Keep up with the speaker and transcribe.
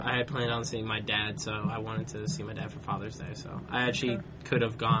I had planned on seeing my dad, so I wanted to see my dad for Father's Day. So I actually could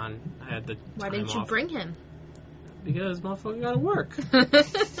have gone. I had the time Why didn't you off. bring him? Because motherfucker gotta work.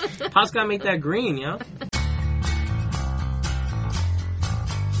 Pops gotta make that green, yo.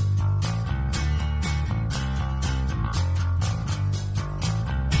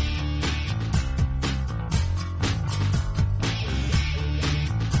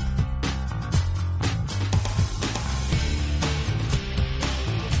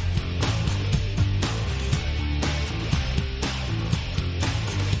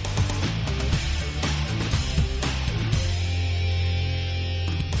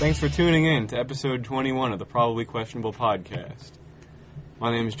 Thanks for tuning in to episode 21 of the Probably Questionable podcast.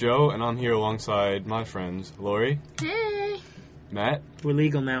 My name is Joe, and I'm here alongside my friends Lori, Hey. Matt, We're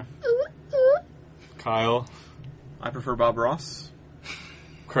legal now. Ooh, ooh. Kyle, I prefer Bob Ross.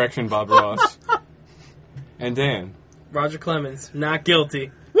 correction, Bob Ross, and Dan. Roger Clemens, not guilty.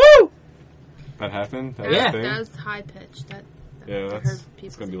 Woo! That happened? That Yeah. was a thing? That was high pitched. Yeah, I that's heard people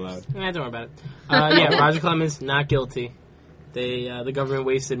it's gonna be say loud. Don't worry about it. Yeah, Roger Clemens, not guilty. The government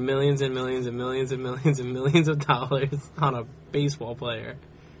wasted millions and millions and millions and millions and millions of dollars on a baseball player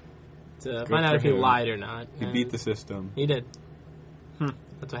to find out for if he him. lied or not. He And beat the system. He did. Hmm.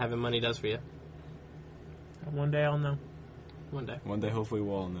 That's what having money does for you. One day I'll know. One day. One day, hopefully,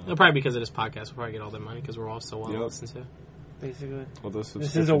 we'll all know. It'll probably be because of this podcast. We'll probably get all their money because we're all so well Yep. listened to. Basically. Well, This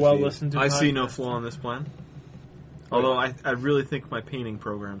is a well listened to I see no podcast. flaw in this plan. Although I really think my painting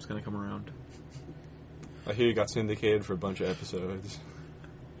program's going to come around. I hear you got syndicated for a bunch of episodes.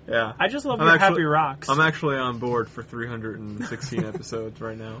 Yeah. I just love I'm your actually- happy rocks. I'm actually on board for 316 episodes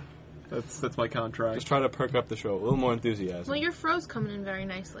right now. That's my contract. Just try to perk up the show. A little more enthusiasm. Well, your fro's coming in very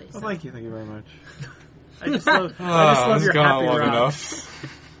nicely. So. Well, thank you very much. I just love this your has gone happy long rocks.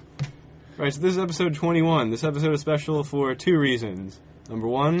 enough. Right, so this is episode 21. This episode is special for two reasons. Number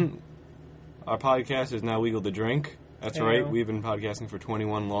one, our podcast is now legal to drink. That's Hey-o. right, we've been podcasting for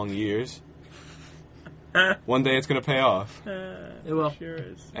 21 long years. One day it's going to pay off. It will. Sure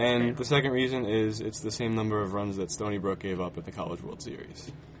is. And the second reason is it's the same number of runs that Stony Brook gave up at the College World Series.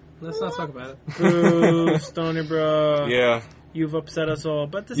 Let's not talk about it. Boo, Stony Brook. Yeah, You've upset us all.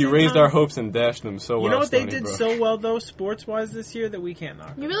 But at the you same raised time, our hopes and dashed them so well, You know what they Stony did Brook. so well, though, sports-wise this year, that we can't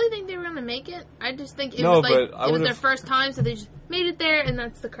knock. You really think they were going to make it? I just think it No, was like but I it was their would've- first time, so they just made it there, and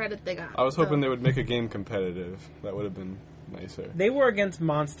that's the credit they got. I was hoping so. they would make a game competitive. That would have been nicer. They were against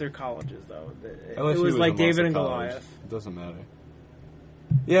monster colleges, though. It LSU was like a David and monster college. Goliath. It doesn't matter.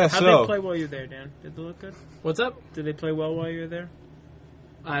 Yeah, How'd so... they play while you were there, Dan? Did they look good? What's up? Did they play well while you were there?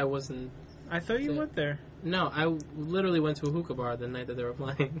 I wasn't. I thought you Yeah. went there. No, I literally went to a hookah bar the night that they were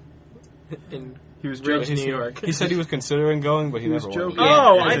playing in He was Bridge, joking. New York. He said he was considering going, but he, He was never joking. went. Yeah,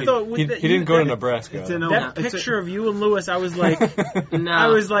 Oh, I I did. thought He didn't go to Nebraska. It's in That it's picture of you and Lewis, I was like, No. I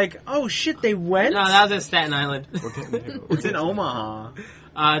was like, oh shit, they went. No, that was at Staten Island. We're getting here. It's in Omaha. No,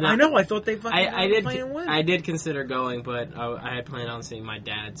 I know. I thought they fucking I did. playing win. I did consider going, but I had planned on seeing my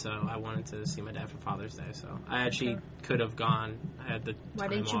dad, so I wanted to see my dad for Father's Day. So I actually could have gone. I had the Why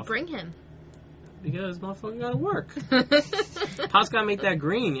time didn't you off. bring him? Because motherfucker gotta work. Pops gotta make that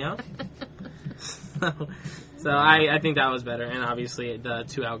green, yo. So I think that was better, and obviously the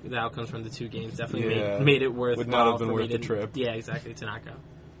outcomes from the two games definitely Yeah. made it worth. Would not have been worth the trip. Yeah, exactly, to not go.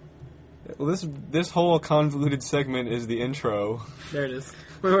 Well, this whole convoluted segment is the intro. There it is.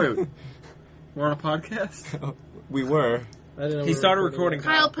 Wait. We're on a podcast? We were. I didn't know He we were started recording.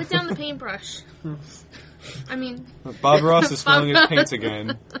 Kyle, put down the paintbrush. I mean, Bob Ross is smelling his paints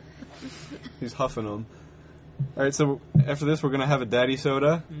again. He's huffing them. All right, so after this, we're gonna have a daddy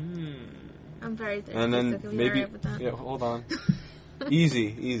soda, I'm very thirsty. and so then can we maybe hurry up with that? yeah, hold on,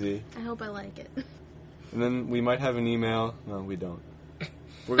 easy, I hope I like it. and then we might have an email. No, we don't.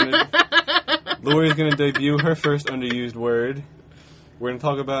 We're gonna. Lori's gonna debut her first underused word. We're gonna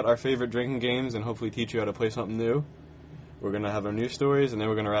talk about our favorite drinking games and hopefully teach you how to play something new. We're gonna have our news stories, and then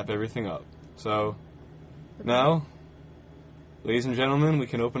we're gonna wrap everything up. So now, ladies and gentlemen, we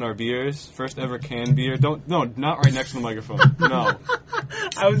can open our beers. First ever canned beer. Not right next to the microphone. No.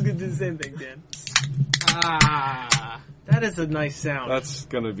 I was gonna do the same thing, Dan. Ah. That is a nice sound. That's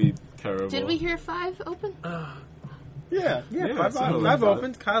gonna be terrible. Did we hear 5 open? yeah, Yeah, five, it sounded five like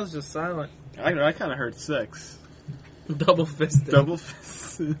opened. Kyle's just silent. I kind of heard 6. Double fisted. Double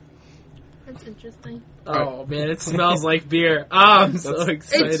fist. That's interesting. Oh man, it smells like beer. Oh, I'm so That's-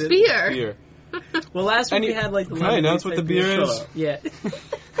 excited. It's beer. Beer. Well, last week Any- we had like the Can I announce what the beer is? Yeah.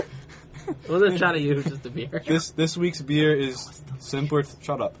 Wasn't trying to use just a beer. This week's beer is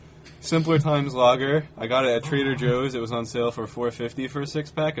Shut up. Simpler Times Lager. I got it at Trader Joe's. It was on sale for $4.50 for a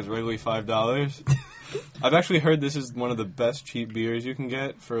 6-pack. It's regularly $5. I've actually heard this is one of the best cheap beers you can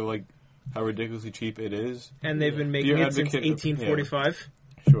get for like how ridiculously cheap it is. And they've been making Beer it since Advocate, 1845.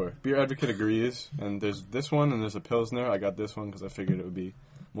 Sure. Beer Advocate agrees. And there's this one and there's a Pilsner. I got this one because I figured it would be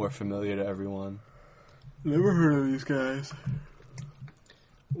more familiar to everyone. Never heard of these guys.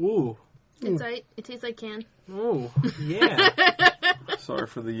 Ooh. It tastes like can. Ooh. Yeah. Sorry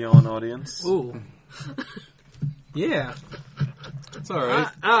for the yelling audience. Ooh. Yeah. It's alright.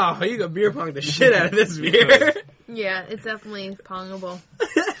 Oh, you got beer pong the shit out of this beer. Yeah, it's definitely pongable.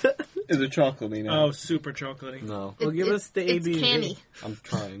 Is it chocolatey now? Oh, super chocolatey. No. Well, give us the It's ABV. canny. I'm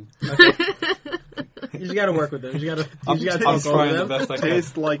trying. You just gotta work with them. You gotta I'm talk trying over the them. best I can.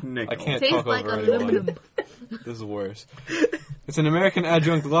 Tastes like nickel. I can't Tastes talk like over anyone. aluminum. This is worse. It's an American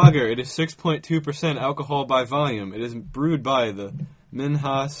adjunct lager. It is 6.2% alcohol by volume. It is brewed by the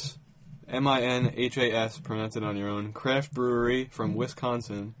Minhas, M-I-N-H-A-S, pronounce it on your own, craft brewery from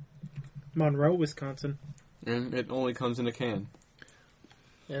Wisconsin. Monroe, Wisconsin. And it only comes in a can.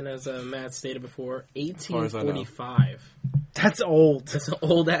 And as Matt stated before, far as I know. 1845. That's old. That's an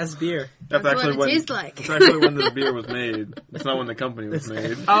old ass beer. That's That's actually what it when. tastes like. That's actually when the beer was made. It's not when the company was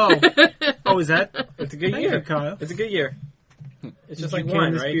made. Oh. Oh, is that? It's a good Thank year. you, Kyle. It's a good year. It's just Did like you can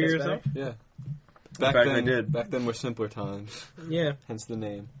wine, this right? beer Gets yourself? better. Yeah. In fact, I did. Back then were simpler times. Yeah. Hence the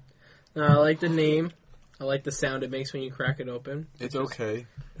name. I like the name. I like the sound it makes when you crack it open. It's okay.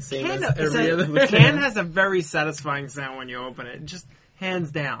 The same Can, as every other. the can has a very satisfying sound when you open it. Just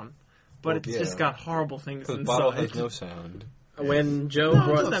hands down. But Well, it's yeah. just got horrible things Because the inside. bottle has no sound. When Joe No, it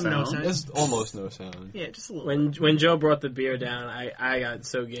brought doesn't have no sound. There's almost no sound. Yeah, just a little. when Joe brought the beer down, I got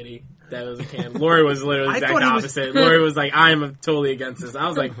so giddy that it was a can. Lori was literally the I exact thought he was- opposite. Lori was like, "I'm totally against this." I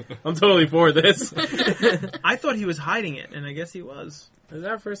was like, "I'm totally for this." I thought he was hiding it, and I guess he was. This is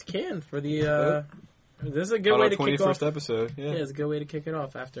our first can for the. This is a good On way our to kick 21st off. episode, Yeah, yeah. it's a good way to kick it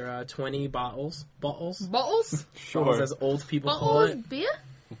off after 20 bottles. Bottles? Bottles? Bottles, Sure. as old people call Bottles it. beer?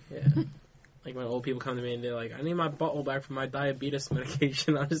 Yeah. Like when old people come to me and they're like, "I need my bottle back for my diabetes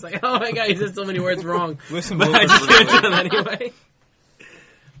medication." I'm just like, "Oh my god, you said so many words wrong." Listen, But I just give it to them anyway.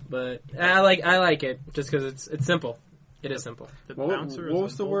 But I like it just because it's simple. It is simple. The What bouncer is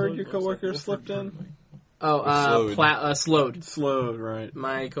was a the word bulldog your looks like coworker Wilford slipped in? Brimley. Oh, Slowed. slowed. Slowed, right.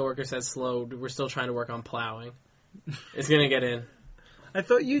 My coworker says slowed. We're still trying to work on plowing. It's gonna get in. I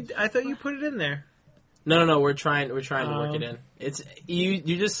thought you put it in there. No. We're trying to work it in. It's you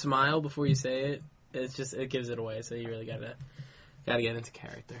just smile before you say it. It's just it gives it away. So you really gotta get into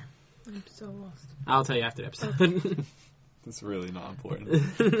character. I'm so lost. I'll tell you after the episode. It's really not important.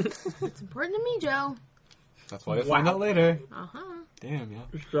 It's important to me, Joe. That's why you'll find out later. Uh-huh. Damn,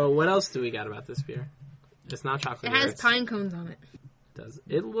 yeah. So what else do we got about this beer? It's not chocolate. It has it's- pine cones on it. Does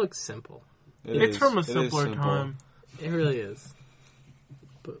it looks simple? It's from a It is simpler simple. time. It really is.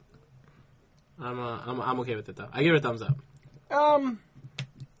 But I'm okay with it though. I give it a thumbs up.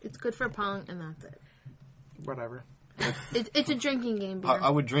 It's good for pong, and that's it. Whatever. It's a drinking game beer. I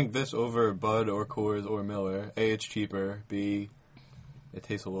would drink this over Bud or Coors or Miller. A, it's cheaper. B, it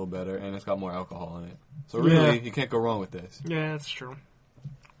tastes a little better, and it's got more alcohol in it. So really, Yeah. you can't go wrong with this. Yeah, that's true.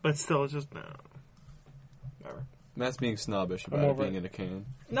 But still, it's just no. Whatever. Matt's being snobbish I'm about it over being it. in a can.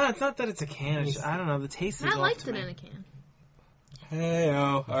 No, it's not that it's a can. It's just, I don't know. The taste is I off liked to it me. in a can.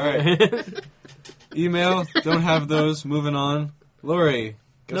 Hey-o. All right. Email. Don't have those. Moving on. Lori,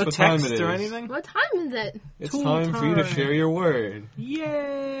 guess No what time text it is? or anything? What time is it? It's Tool time for you to time. share your word.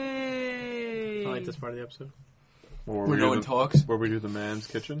 Yay! I like this part of the episode. Or We're going talks. Where we do the man's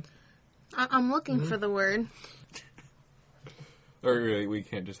kitchen. I'm looking for the word. Or really, we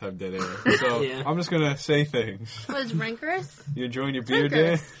can't just have dead air. So Yeah. I'm just going to say things. What is rancorous? You enjoying your beer,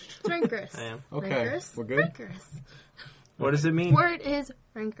 Dan? Rancorous. Rancorous. I am. Okay. Rancorous. We're good? Rancorous. What does it mean? Word is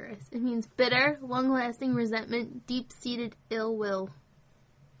rancorous. It means bitter, long-lasting resentment, deep-seated ill will.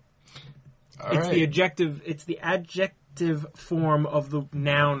 All It's right. the adjective. It's the adjective form of the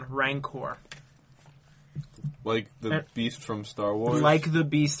noun rancor, Like the beast from Star Wars. like the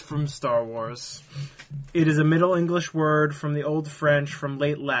beast from Star Wars. It is a Middle English word from the Old French, from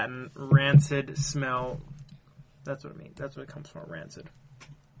late Latin, rancid smell. That's what it means. That's what it comes from, rancid.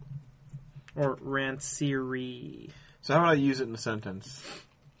 Or ranciery. So how would I use it in a sentence?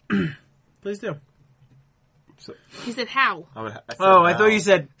 Please do. So He said, how? I would. I said Oh, I how. thought you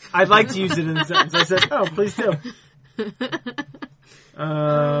said, I'd like to use it in a sentence. I said, oh, please do.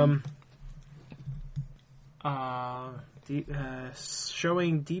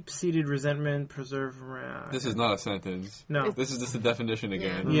 Showing deep-seated resentment, preserve... This is not a sentence. No. This is just a definition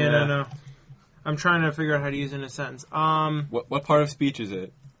again. Yeah, no. I'm trying to figure out how to use it in a sentence. What part of speech is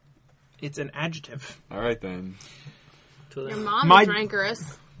it? It's an adjective. All right, then. Your mom My- is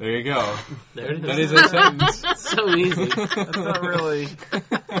rancorous. There you go. There it That is. is a sentence. So easy. That's not really.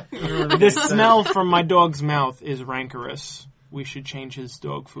 The smell from my dog's mouth is rancorous. We should change his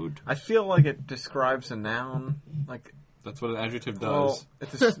dog food. I feel like it describes a noun. Like, That's what an adjective does.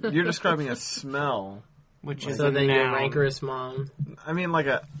 well, you're describing a smell. Which is So a then your noun. rancorous mom. I mean, like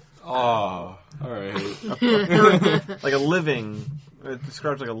a Oh, alright. like a living. It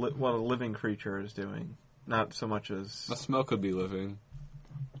describes like what a living creature is doing, not so much as. A smell could be living.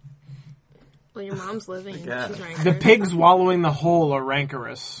 Well, your mom's living. Yeah. She's right The there. pigs wallowing the hole are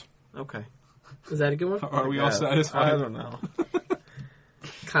rancorous. Okay. Is that a good one? Are we all Yeah. satisfied? I don't know.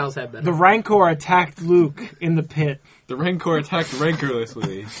 Kyle's had better. The rancor attacked Luke in the pit. The Rancor attacked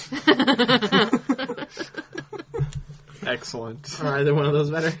rancorlessly. Excellent. Are either one of those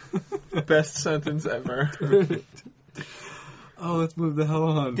better? Best sentence ever. Oh, let's move the hell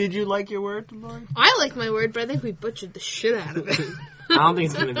on. Did you like your word, Lori? I like my word, but I think we butchered the shit out of it. I don't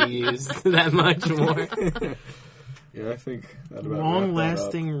think it's going to be used that much more. Yeah, I think that about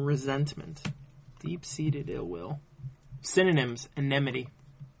Long-lasting resentment. Deep-seated ill will. Synonyms: enmity.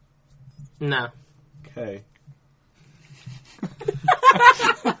 No. Okay.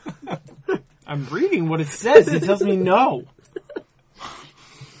 I'm reading what it says. It tells me no.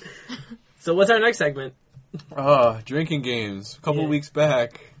 So what's our next segment? Drinking games. A couple Yeah. weeks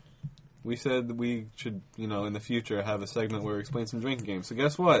back, we said that we should, in the future have a segment where we explain some drinking games. So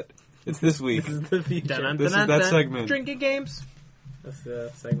guess what? It's this week. This is the future. This is that segment. Drinking games. That's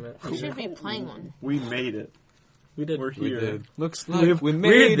the segment. We should be playing one. We made it. We did. We're We here. did. Looks like we made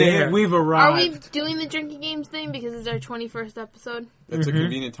We're it. there. We've Are arrived. we doing the drinking games thing because it's our 21st episode? It's a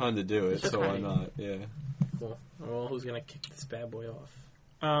convenient time to do it, so why Okay. not? Yeah. Cool. Well, who's going to kick this bad boy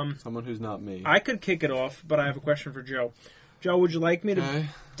off? Someone who's not me. I could kick it off, but I have a question for Joe. Joe, would you like me to Okay.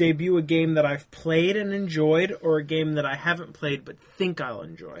 debut a game that I've played and enjoyed, or a game that I haven't played but think I'll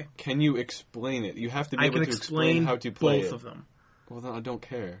enjoy? Can you explain it? You have to be I able can to explain explain how to play both it. of them. Well, then I don't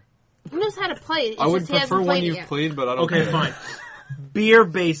care. Who knows how to play it? It's I would just he hasn't prefer one played it you've yet. played, but I don't Okay, care. fine. Beer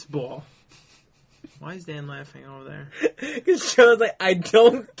baseball. Why is Dan laughing over there? Because Joe's like, I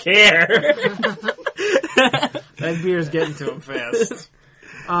don't care. That beer's getting to him fast.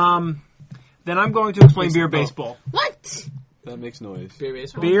 Then I'm going to explain beer baseball. What? That makes noise. Beer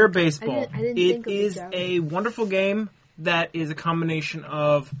baseball. Beer baseball. I didn't It think of is that. a wonderful game that is a combination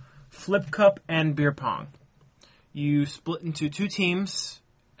of flip cup and beer pong. You split into two teams,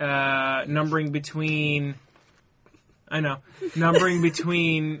 numbering between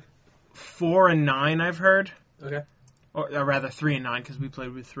 4 and 9. I've heard, Okay. or rather 3 and 9 because we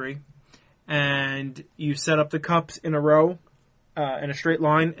played with 3. And you set up the cups in a row, in a straight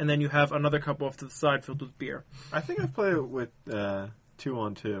line, and then you have another cup off to the side filled with beer. I think I've played it with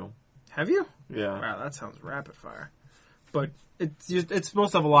 2-on-2. Have you? Yeah. Wow, that sounds rapid fire. But it's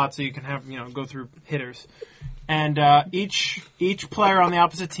supposed to have a lot, so you can have go through hitters. And each player on the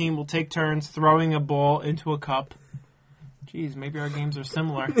opposite team will take turns throwing a ball into a cup. Jeez, maybe our games are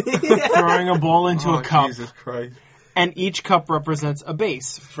similar. Throwing a ball into a cup, Jesus Christ. and each cup represents a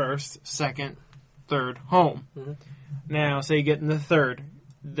base: first, second, third, home. Mm-hmm. Now, say you get in the third,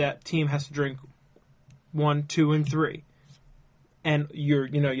 that team has to drink 1, 2, and 3, and you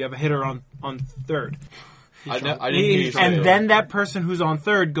have a hitter on third. I didn't hear you say And it. then that person who's on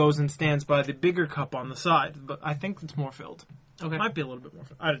third goes and stands by the bigger cup on the side. But I think it's more filled. Okay. Might be a little bit more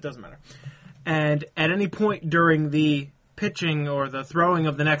filled. It doesn't matter. And at any point during the pitching or the throwing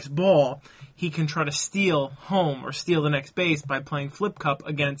of the next ball, he can try to steal home or steal the next base by playing flip cup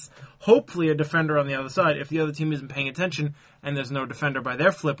against hopefully a defender on the other side. If the other team isn't paying attention and there's no defender by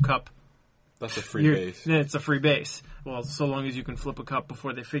their flip cup, That's a free base. then it's a free base. Well, so long as you can flip a cup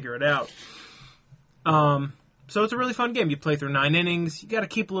before they figure it out. So it's a really fun game. You play through 9 innings. You got to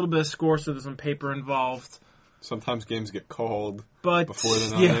keep a little bit of score, so there's some paper involved. Sometimes games get called But before the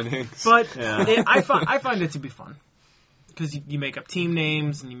 9 innings. But Yeah. I find it to be fun because you make up team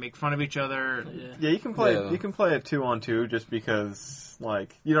names and you make fun of each other. Yeah, you can play. Yeah. You can play a 2-on-2 just because,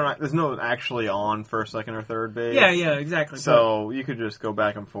 you don't. There's no actually on first, second, or third base. Yeah, exactly. So you could just go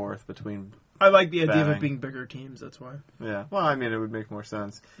back and forth between. I like the idea of it batting. being bigger teams. That's why. Yeah. Well, I mean, it would make more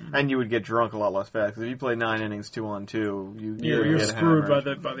sense, and you would get drunk a lot less fast. Because if you play 9 innings 2-on-2, You're get screwed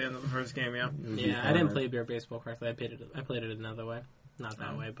hammered. by the end of the first game. Yeah. You'd be Yeah, I didn't hammered. play beer baseball correctly. I played it another way. Not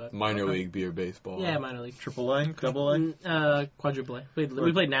that way, but Minor league beer baseball. yeah, minor league. Triple A, double A, Quadruple A.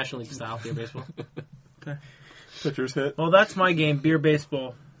 We played National League style beer baseball. pitcher's hit. Well, that's my game, beer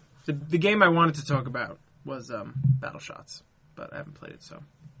baseball. The game I wanted to talk about was Battle Shots, but I haven't played it, so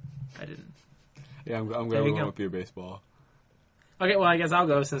I didn't. Yeah, I'm There glad we you went go. with beer baseball. Okay, well, I guess I'll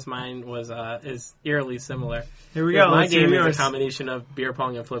go since mine was is eerily similar. Here we go. My Let's hear game is yours. a combination of beer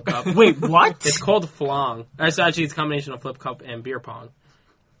pong and flip cup. Wait, what? It's called Flong. Actually, it's a combination of flip cup and beer pong.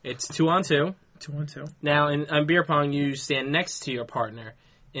 It's 2-on-2. 2-on-2. Now, in beer pong, you stand next to your partner.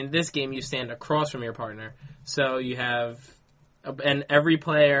 In this game, you stand across from your partner. So you have, and every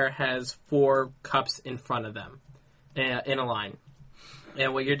player has 4 cups in front of them in a line.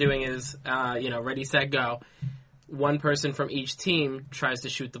 And what you're doing is, ready, set, go. One person from each team tries to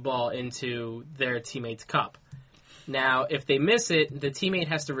shoot the ball into their teammate's cup. Now, if they miss it, the teammate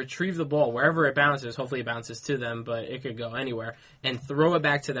has to retrieve the ball wherever it bounces. Hopefully it bounces to them, but it could go anywhere. And throw it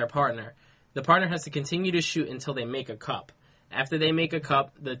back to their partner. The partner has to continue to shoot until they make a cup. After they make a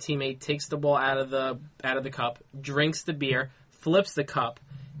cup, the teammate takes the ball out of the cup, drinks the beer, flips the cup,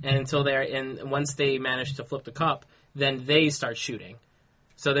 and once they manage to flip the cup, then they start shooting.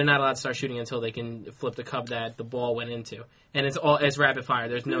 So they're not allowed to start shooting until they can flip the cup that the ball went into. And it's rapid fire.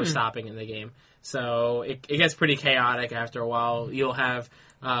 There's no stopping in the game. So it gets pretty chaotic after a while. You'll have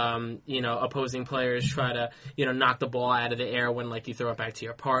opposing players try to knock the ball out of the air when you throw it back to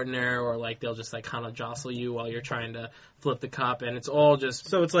your partner, or they'll just kind of jostle you while you're trying to flip the cup, and it's all just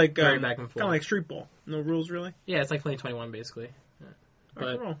So it's like very back and forth. Kind of like street ball. No rules really. Yeah, it's like playing 21 basically. Yeah. But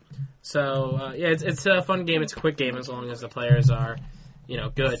Rock and roll. so it's a fun game. It's a quick game as long as the players are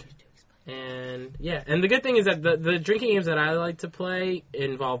good. And the good thing is that the drinking games that I like to play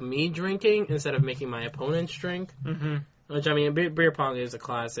involve me drinking instead of making my opponents drink. Mm-hmm. Which, I mean, beer pong is a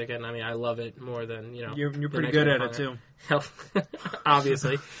classic, and I mean, I love it more than, You're the pretty next good beer at it ponger. too.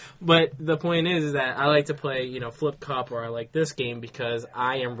 Obviously. But the point is that I like to play, Flip Cup, or I like this game because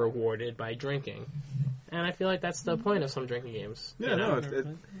I am rewarded by drinking. And I feel like that's the point of some drinking games. Yeah, no,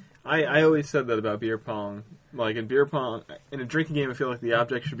 I always said that about beer pong. Like in beer pong, in a drinking game, I feel like the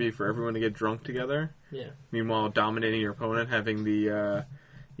object should be for everyone to get drunk together. Yeah. Meanwhile, dominating your opponent, having the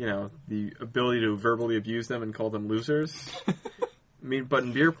ability to verbally abuse them and call them losers. But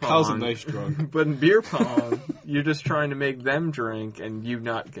in beer pong, Kyle's a nice drunk. But in beer pong, you're just trying to make them drink and you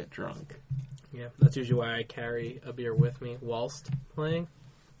not get drunk. Yeah, that's usually why I carry a beer with me whilst playing.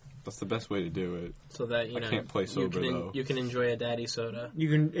 That's the best way to do it. So that, I can't play sober, though. You can enjoy a daddy soda. You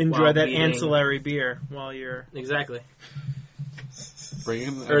can enjoy While that beating- ancillary beer while you're. Exactly.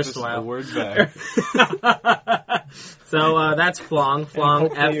 Bringing the Erstwhile. word back. So that's Flong. Flong,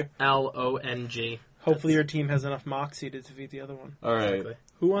 hopefully- F-L-O-N-G. Hopefully your team has enough moxie to defeat the other one. All right. Exactly.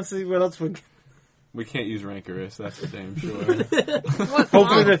 Who wants to see what else would? We can't use rancorous, that's for damn sure. What,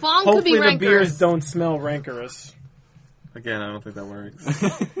 Hopefully the, Flong could be hopefully the beers rancorous. don't smell rancorous. Again, I don't think that works.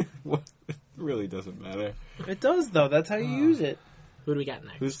 What? It really doesn't matter. It does though. That's how you use it. Who do we got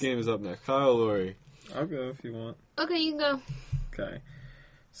next? Whose game is up next? Kyle or Lori? I'll go if you want. Okay, you can go. Okay.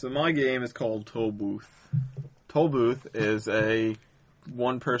 So my game is called Toll Booth. Toll Booth is a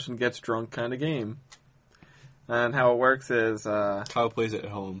one person gets drunk kind of game. And how it works is Kyle plays it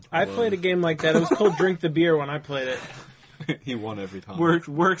at home. I played a game like that. It was called Drink the Beer when I played it. He won every time.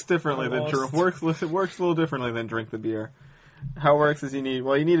 works differently I than lost. works a little differently than Drink the Beer. How it works is you need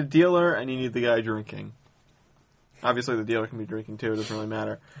a dealer and you need the guy drinking. Obviously the dealer can be drinking too, it doesn't really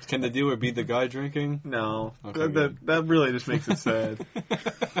matter. Can the dealer be the guy drinking? No. Okay, good. That really just makes it sad.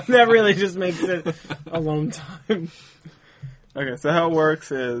 That really just makes it a long time. Okay, so how it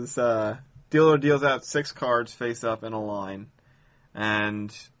works is dealer deals out 6 cards face up in a line,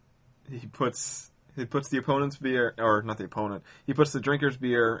 and he puts the opponent's beer, or not the opponent, he puts the drinker's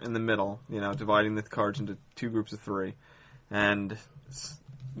beer in the middle, dividing the cards into 2 groups of 3, and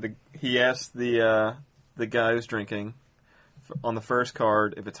he asks the guy who's drinking on the first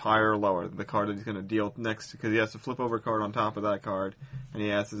card if it's higher or lower, the card that he's going to deal next, because he has to flip over a card on top of that card, and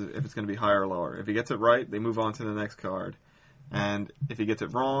he asks if it's going to be higher or lower. If he gets it right, they move on to the next card. And if he gets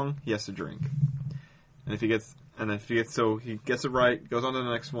it wrong, he has to drink. And if he gets it right, goes on to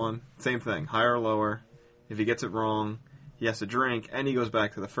the next one. Same thing, higher or lower. If he gets it wrong, he has to drink, and he goes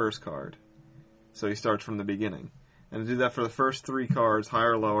back to the first card. So he starts from the beginning. And to do that for the first 3 cards,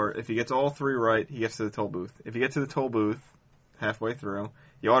 higher or lower, if he gets all 3 right, he gets to the toll booth. If you get to the toll booth halfway through,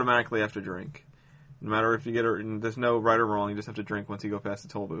 you automatically have to drink. No matter if you get it, there's no right or wrong, you just have to drink once you go past the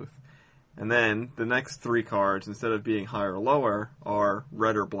toll booth. And then the next 3 cards, instead of being higher or lower, are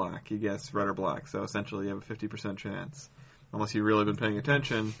red or black. You guess red or black. So essentially you have a 50% chance. Unless you've really been paying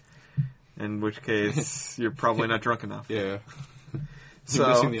attention, in which case you're probably not drunk enough. Yeah. So, You're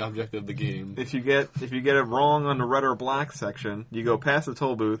missing the object of the game. If you get it wrong on the red or black section, you go past the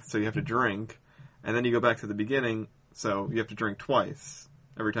toll booth, so you have to drink, and then you go back to the beginning, so you have to drink twice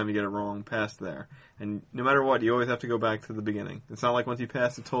every time you get it wrong past there. And no matter what, you always have to go back to the beginning. It's not like once you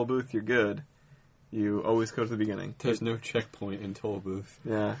pass the toll booth, you're good. You always go to the beginning. There's no checkpoint in Toll Booth.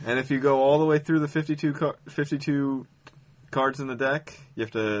 Yeah, and if you go all the way through the 52 cards in the deck,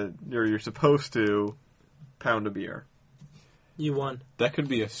 you're supposed to pound a beer. You won. That could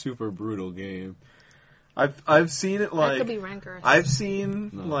be a super brutal game. I've seen it That could like be rancorous. I've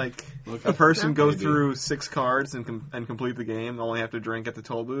seen No. like Look, a person go maybe. through 6 cards and complete the game. Only have to drink at the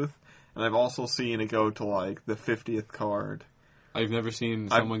toll booth. And I've also seen it go to like the 50th card. I've never seen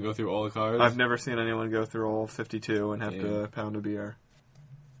I've- someone go through all the cards. I've never seen anyone go through all 52 and have Yeah. to pound a beer.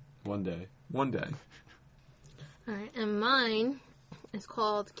 One day. One day. Alright, and mine is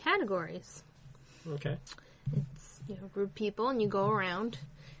called Categories. Okay. It's, group people, and you go around,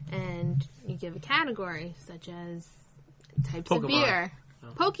 and you give a category, such as types of Pokemon. beer, Oh.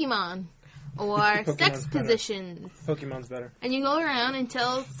 Pokemon, or Pokemon's sex better. positions. Pokemon's better. And you go around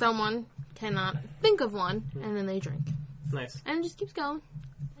until someone cannot think of one, and then they drink. Nice. And it just keeps going.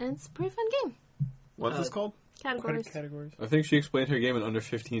 And it's a pretty fun game. What's this called? Categories. Categories. I think she explained her game in under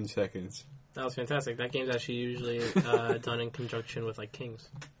 15 seconds. That was fantastic. That game's actually usually done in conjunction with like Kings.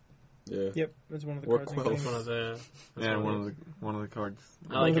 Yeah. Yep, that's one of the Or cards. in Quill. That's Kings. one of the. That's Yeah, one one of the cards.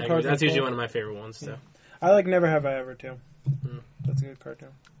 I like the that. cards That's in usually Quill. one of my favorite ones too. I like Never Have I Ever too. Mm. That's a good card too.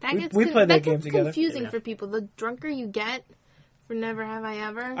 That We- gets we played that that game gets together. confusing Yeah. for people. The drunker you get for Never Have I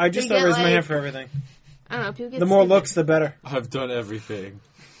Ever. I just they get, raised my like, hand for everything. I don't know. People get The more stupid. looks, the better. I've done everything.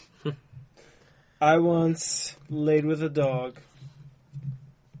 I once laid with a dog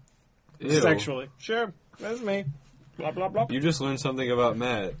Ew. sexually. Sure, that's me. Blah blah blah. You just learned something about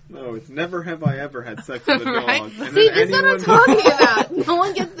Matt. No, it's never have I ever had sex with a dog. Right? And See, then that's what I'm talking about. No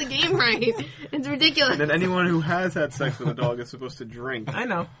one gets the game right. It's ridiculous. And then anyone who has had sex with a dog is supposed to drink. I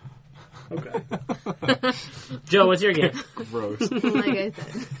know. Okay. Joe, what's your game? Gross. Like I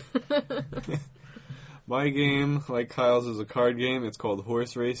said. My game, like Kyle's, is a card game. It's called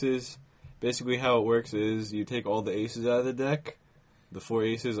Horse Races. Basically, how it works is you take all the aces out of the deck. The 4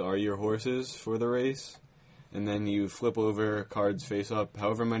 aces are your horses for the race. And then you flip over cards face up,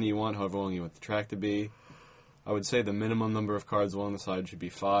 however many you want, however long you want the track to be. I would say the minimum number of cards along the side should be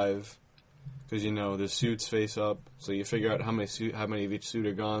 5. Because, the suits face up. So you figure out how many of each suit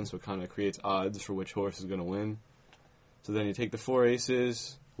are gone, so it kind of creates odds for which horse is going to win. So then you take the 4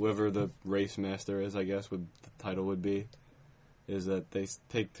 aces, whoever the race master is, I guess, the title would be, is that they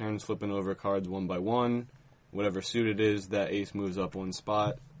take turns flipping over cards one by one. Whatever suit it is, that ace moves up 1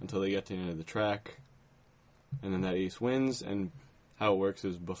 spot until they get to the end of the track. And then that ace wins, and how it works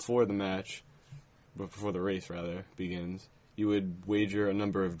is before the race begins, you would wager a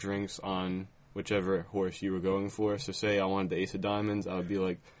number of drinks on whichever horse you were going for. So say I wanted the ace of diamonds, I would be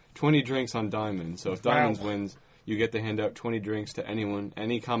like, 20 drinks on diamonds. So if diamonds wins, you get to hand out 20 drinks to anyone,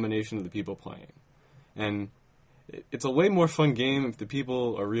 any combination of the people playing. And it's a way more fun game if the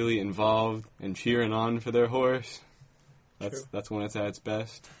people are really involved and cheering on for their horse. That's when it's at its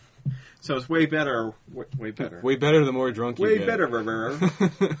best. So it's way better. Way better. Way better the more drunk you Way get. better,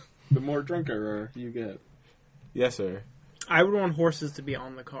 the more drunker you get. Yes, sir. I would want horses to be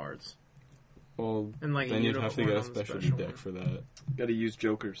on the cards, Well, and like then a you'd have to get a unicorn on the specialty deck for that. Got to use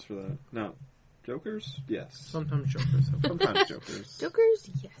jokers for that. No, jokers? Yes. Sometimes jokers. Sometimes jokers. Jokers,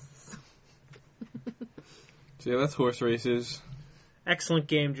 yes. So yeah, that's horse races. Excellent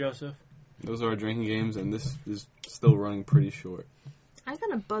game, Joseph. Those are our drinking games, and this is still running pretty short. I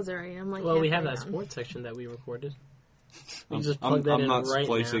got a buzzer. I'm like. Well, we have halfway that down. sports section that we recorded. We I'm, just plug that I'm in not right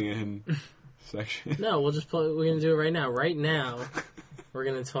splicing now. in section. No, we're gonna do it right now. Right now, we're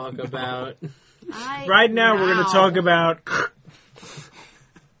gonna talk about. Right now, we're going to talk about.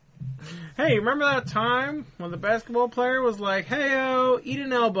 Hey, remember that time when the basketball player was like, "Hey-o, eat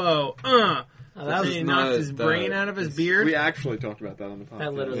an elbow." Oh, that And was he not knocked his that- brain out of his beard. We actually talked about that on the podcast.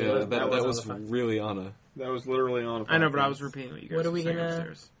 That literally Yeah, was- that was was on the phone. really Anna. That was literally on a podcast. I know, but I was repeating what you guys What are were we saying gonna-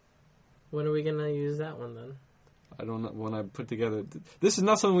 upstairs. When are we gonna use that one then? I don't know when I put together. This is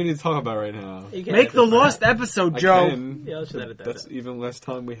not something we need to talk about right now. You can Make edit the that. lost episode, I Joe. can. Yeah, let's edit that. That's even less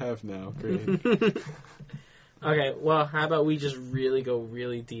time we have now. Great. Okay, well, how about we just really go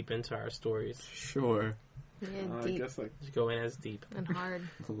really deep into our stories? Sure. Yeah, I deep guess like Just go in as deep, and hard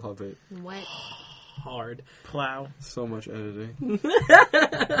Love it. and wet. hard. Plow. So much editing.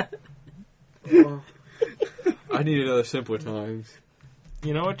 I need another Simpler Times.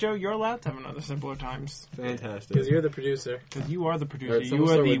 You know what, Joe? You're allowed to have another Simpler Times. Fantastic. Because you're the producer. Because you are the producer. All right, so you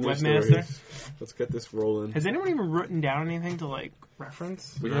we'll are start the with news webmaster. stories. Let's get this rolling. Has anyone even written down anything to, like,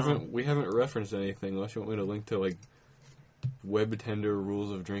 reference? We No. haven't referenced anything unless you want me to link to like web tender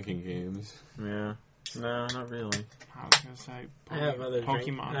rules of drinking games. yeah. No, not really. I was going to say I have other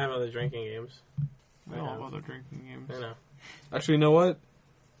Pokemon. I have other drinking games. We all have other drinking games. I know. Actually, you know what?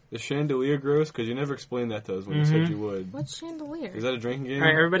 Is chandelier gross? Because you never explained that to us when you said you would. What's chandelier? Is that a drinking game? All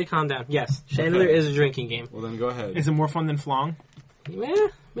right, everybody calm down. Yes, chandelier is a drinking game. Well, then go ahead. Is it more fun than flong? Yeah,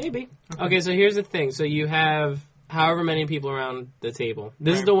 maybe. Okay, so here's the thing. So you have however many people around the table.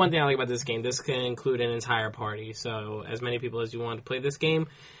 This is the one thing I like about this game. This can include an entire party. So as many people as you want to play this game.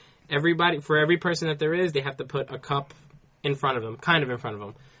 For every person that there is, they have to put a cup in front of them, kind of in front of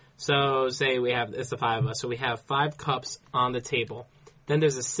them. So say it's the 5 of us. So we have 5 cups on the table. Then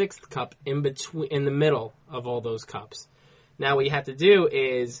there's a 6th cup in the middle of all those cups. Now what you have to do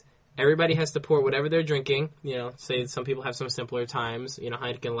is everybody has to pour whatever they're drinking. You know, say some people have some simpler times. You know,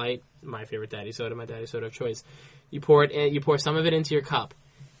 Heineken Light, my favorite daddy soda, my daddy soda of choice. You pour it in, you pour some of it into your cup.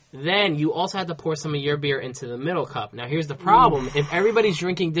 Then you also have to pour some of your beer into the middle cup. Now here's the problem: if everybody's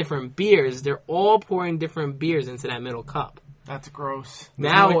drinking different beers, they're all pouring different beers into that middle cup. That's gross. Isn't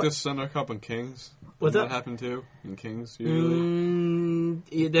Now, that like the center cup in Kings? What's Doesn't up? that happen too in Kings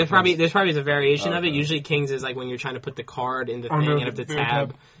usually? There's probably a variation of it. Usually Kings is like when you're trying to put the card in the thing Under and the if the beer tab.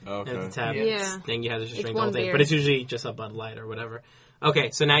 tab. Okay. And the tab, Yeah. then you have to just It's drink the whole one thing. beer. But it's usually just a Bud Light or whatever.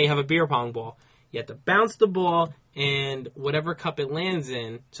 Okay, so now you have a beer pong ball. You have to bounce the ball, and whatever cup it lands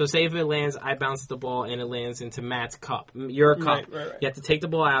in. So say if it lands, I bounce the ball, and it lands into Matt's cup, your cup. Right. You have to take the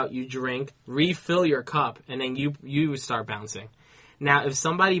ball out, you drink, refill your cup, and then you start bouncing. Now, if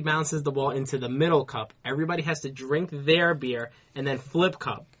somebody bounces the ball into the middle cup, everybody has to drink their beer and then flip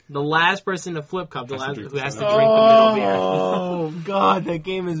cup. The last person to flip cup, who has to drink the middle beer. Oh, God, that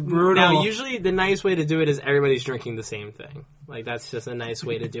game is brutal. Now, usually the nice way to do it is everybody's drinking the same thing. Like that's just a nice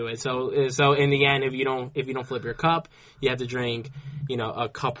way to do it. So in the end, if you don't flip your cup, you have to drink, a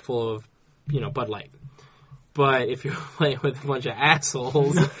cup full of, Bud Light. But if you're playing with a bunch of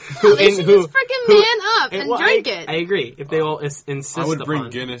assholes They should just freaking man up and drink it. I agree. If they all insist I would bring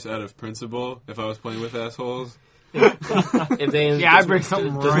upon, Guinness out of principle if I was playing with assholes. if they I'd bring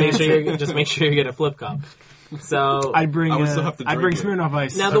something just make sure you get a flip cup. So I'd bring I would still have to I'd bring drink it. Smirnoff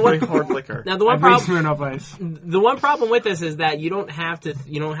Ice. Now I'd bring hard liquor. Now the one I'd bring problem Smirnoff Ice. the one problem with this is that you don't have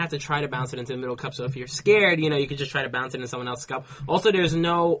to try to bounce it into the middle cup. So if you're scared, you could just try to bounce it into someone else's cup. Also, there's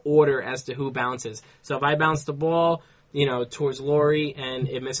no order as to who bounces. So if I bounce the ball, towards Lori and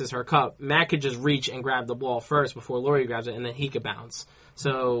it misses her cup, Matt could just reach and grab the ball first before Lori grabs it, and then he could bounce.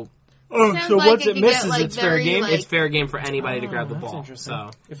 So Sounds So like once it it could misses, get, like, it's fair very, game. like- it's fair game for anybody to grab the that's ball. interesting.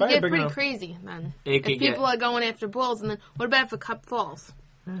 So If I Get had big pretty enough, crazy, man. it If could people get. are going after balls, and then what about if a cup falls?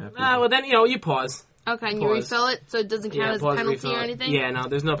 Well, then you pause. Okay, and you Pause. refill it, so it doesn't count as a pause, penalty refill or it. anything? Yeah, no,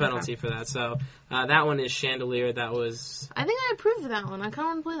 there's no penalty for that. So that one is Chandelier. That was I think I approve of that one. I kind of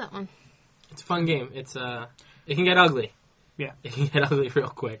want to play that one. it's a fun game. It's it can get ugly. Yeah. It can get ugly real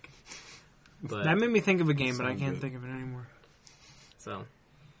quick. But that made me think of a game, but I Sounds can't good. think of it anymore. so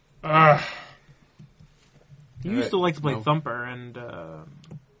You used to like to play No. Thumper, and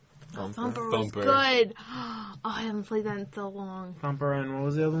Thumper was Thumper. good. Oh, I haven't played that in so long. Thumper, and what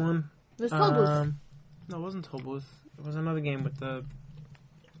was the other one? It was Toll Booth. No, it wasn't Toll Booth. It was another game with the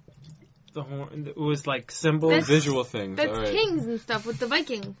horn. It was like symbols. That's- Visual things. That's All right. Kings and stuff with the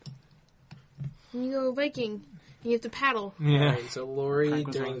Viking. When you go Viking, you have to paddle. Yeah. Alright, so Lori Crack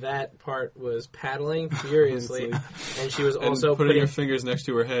was during on. that part was paddling furiously, and she was And also putting putting your fingers next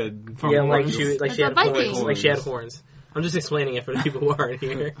to her head. yeah, like horns. she That's had a Viking. horns, like she had horns. I'm just explaining it for the people who aren't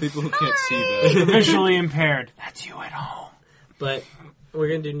here. People who can't see that. Visually impaired. That's you at home. But we're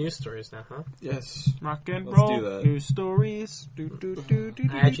gonna do news stories now, huh? Yes. Rock and Let's roll. do that. News stories.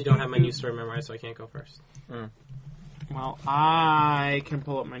 I actually don't have my news story memorized, so I can't go first. Well, I can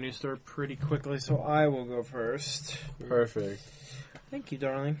pull up my news story pretty quickly, so I will go first. Perfect. Thank you,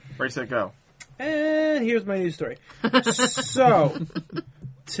 darling. Ready, set, go. And here's my news story. So,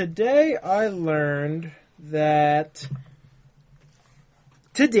 today I learned that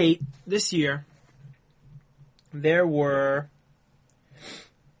to date, this year, there were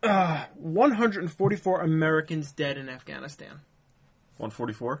 144 Americans dead in Afghanistan.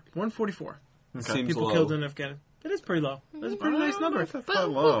 144? 144 Okay. Seems people low. killed in Afghanistan. That is pretty low. That's a pretty nice number. That's quite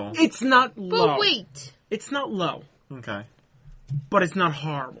low. It's not low. But wait. It's not low, Okay. but it's not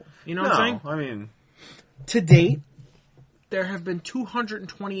horrible. You know what I'm saying? No, I mean, To date, there have been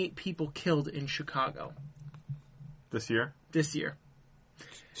 228 people killed in Chicago this year. this year.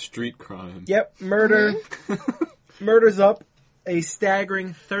 Street crime. Yep, murder. Murder's up a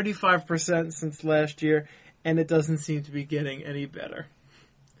staggering 35% since last year, and it doesn't seem to be getting any better.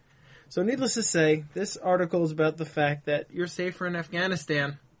 So needless to say, this article is about the fact that you're safer in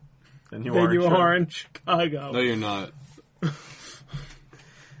Afghanistan Than you than are. you sure. are in Chicago. No, you're not.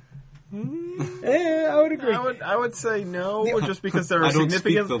 I would agree. I would say no, just because there are I don't speak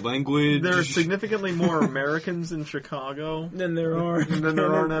significant. the language. There are significantly more Americans in Chicago Then there are. than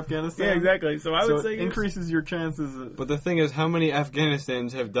there are in Afghanistan. Yeah, exactly. So I would say it increases your chances. But the thing is, how many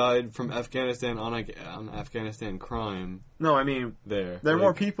Afghanistans have died from Afghanistan on Afghanistan crime No, I mean there? there are Like,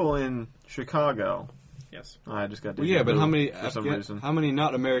 more people in Chicago. Yes. I just got. Well, yeah, but how many for some reason? how many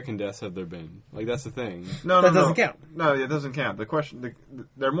not American deaths have there been? Like that's the thing. No, That doesn't count. No, it doesn't count. The question: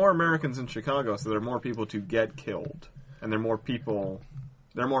 there are more Americans in Chicago, so there are more people to get killed, and there are more people.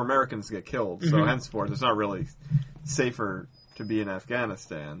 There are more Americans to get killed. So henceforth, it's not really safer to be in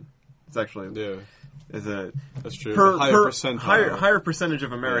Afghanistan. It's actually Yeah, is a that's true. per, higher per- percentile. higher percentage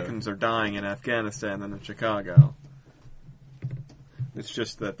of Americans are dying in Afghanistan than in Chicago. It's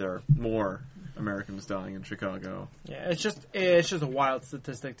just that there are more Americans dying in Chicago. Yeah, it's just a wild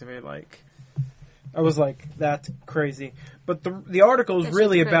statistic to me. Like, I was like, that's crazy. But the article is That's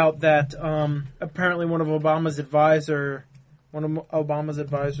really just about that. Apparently, one of Obama's advisors,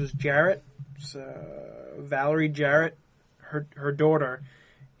 Jarrett, Valerie Jarrett, her daughter,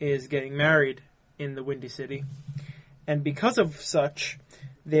 is getting married in the Windy City, and because of such,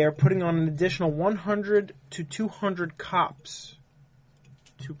 they are putting on an additional 100 to 200 cops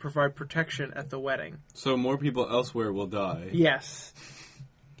to provide protection at the wedding. So more people elsewhere will die. Yes.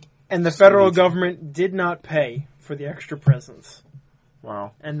 And the federal government did not pay for the extra presents.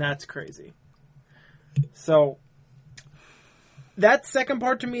 Wow. And that's crazy. So, that second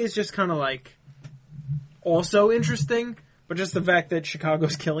part to me is just kind of like also interesting, but just the fact that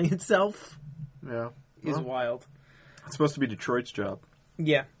Chicago's killing itself Yeah. is Well, wild. it's supposed to be Detroit's job.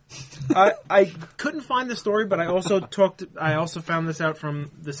 Yeah. I couldn't find the story, but I also found this out from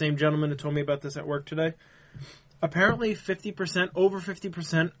the same gentleman who told me about this at work today. Apparently, over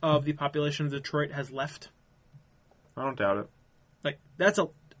 50% of the population of Detroit has left. I don't doubt it. Like that's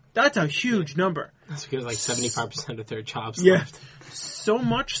a huge number. That's because like 75% of their jobs Yeah. left. So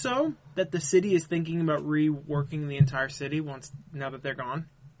much so that the city is thinking about reworking the entire city now that they're gone.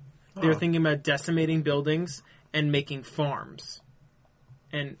 They're thinking about decimating buildings and making farms.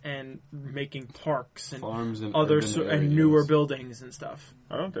 And making parks and Farms and other urban and areas. newer buildings and stuff.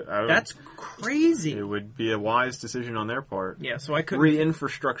 I don't. That's crazy. It would be a wise decision on their part. Yeah, so I couldn't.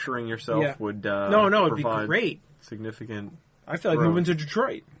 Re-infrastructuring yourself Yeah. would No, it'd be provide great. significant. I feel like Growth. moving to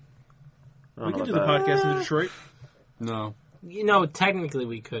Detroit. I We don't could do know the about that. podcast in Detroit. No, You know, technically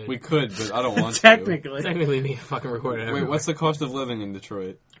we could. we could, but I don't want Technically, Technically we can fucking record it to. Wait, everywhere. what's the cost of living in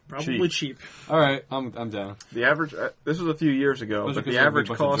Detroit? probably cheap. All right, I'm down. The average. This was a few years ago, Those are but the considered a average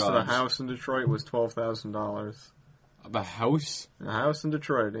bunch of cost of a jobs. house in Detroit was $12,000. A house? A house in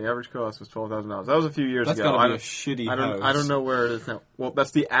Detroit, the average cost was $12,000. That was a few years That's ago. gotta be a shitty house. I don't know where it is now. Well,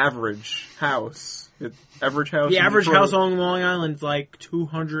 that's the average house. Average house. The in average Detroit- house on Long Island is like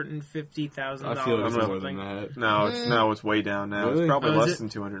 $250,000. I feel it's I'm more not- than that. No, it's way down now. Really? It's probably Oh, is less it? than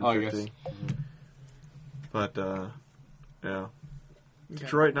 250. Oh, I guess. But yeah, Okay.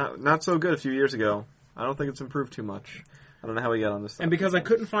 Detroit not so good a few years ago. I don't think it's improved too much. I don't know how we got on this. And because I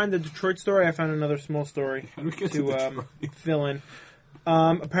couldn't find the Detroit story, I found another small story How do we get to Detroit? fill in.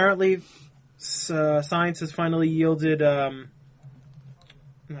 Apparently, science has finally yielded.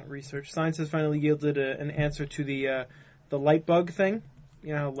 Not research. Science has finally yielded an answer to the light bug thing.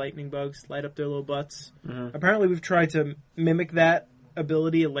 You know how lightning bugs light up their little butts. Mhm. Apparently, we've tried to mimic that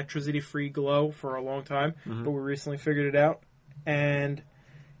ability, electricity-free glow, for a long time, Mhm. but we recently figured it out, and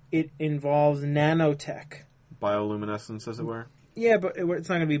it involves nanotech. Bioluminescence, as it were. Yeah, but it's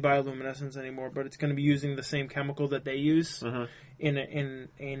not going to be bioluminescence anymore. But it's going to be using the same chemical that they use Mhm. in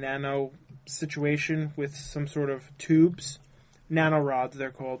a nano situation with some sort of tubes, nanorods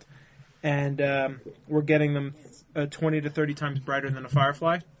they're called, and we're getting them 20 to 30 times brighter than a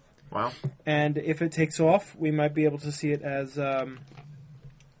firefly. Wow. And if it takes off, we might be able to see it as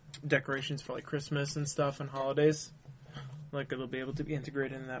decorations for like Christmas and stuff and holidays. Like it'll be able to be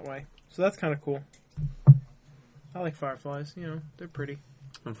integrated in that way. So that's kind of cool. I like fireflies. You know, they're pretty.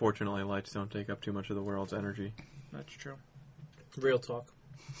 Unfortunately, lights don't take up too much of the world's energy. That's true. Real talk.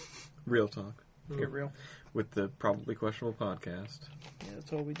 Real talk. Get real. With the probably questionable podcast. Yeah,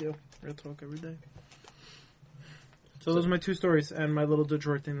 that's all we do. Real talk every day. So those are my two stories and my little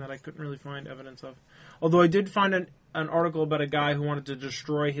Detroit thing that I couldn't really find evidence of. Although I did find an article about a guy who wanted to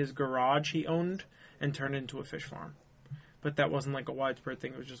destroy his garage he owned and turn it into a fish farm. But that wasn't like a widespread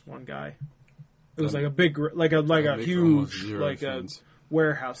thing. It was just one guy. It was like a big, like a That makes almost huge, zero like sense. a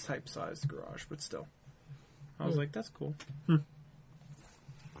warehouse type sized garage. But still, I was like, that's cool.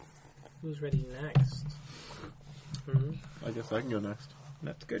 Who's ready next? Mm-hmm. I guess I can go next.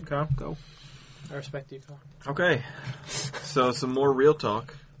 That's good, Kyle. Go. I respect you, Carl. Okay. So some more real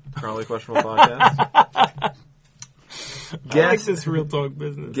talk. Carly Questionable Podcast. I like this real talk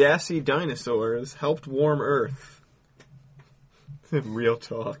business. Gassy dinosaurs helped warm Earth. Real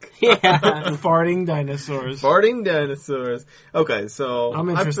talk. Yeah. Farting dinosaurs. Farting dinosaurs. Okay, so I'm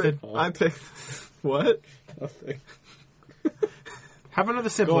interested. I picked what? Have another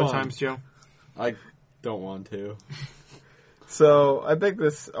sip Go more on. times, Joe. I don't want to. So I picked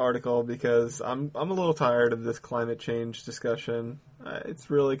this article because I'm a little tired of this climate change discussion. It's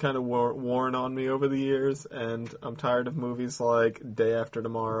really kind of worn on me over the years, and I'm tired of movies like Day After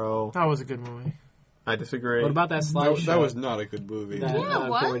Tomorrow. That was a good movie. I disagree. What about that slideshow? That was not a good movie. That- Yeah, Gore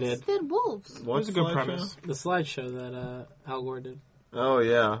what? did. Did wolves? It was a good premise. the slideshow that Al Gore did. Oh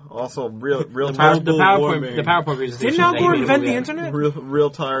yeah. Also, real The tired. warming. PowerPoint presentation. Didn't Al that he Gore made a invent movie the out of. internet? Real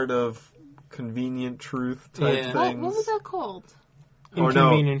tired of convenient truth type Yeah. things. What was that called? Or no,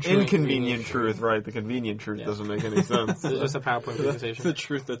 Inconvenient truth. inconvenient truth. Right, the convenient truth Yeah. doesn't make any sense. It was just a PowerPoint It's presentation. the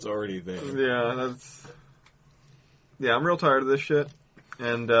truth that's already there. Yeah, I'm real tired of this shit.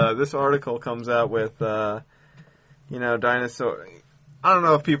 And this article comes out with, dinosaur. I don't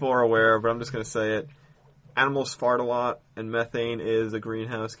know if people are aware, but I'm just going to say it. Animals fart a lot, and methane is a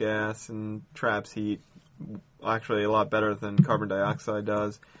greenhouse gas and traps heat. Actually, a lot better than carbon dioxide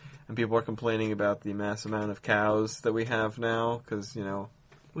does. And people are complaining about the mass amount of cows that we have now, because,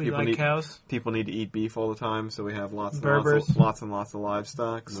 We People like need- cows. people need to eat beef all the time, so we have lots and Berbers. lots of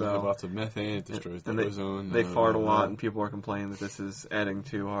livestock. There's So lots of methane. It destroys the and ozone. they fart a lot, and people are complaining that this is adding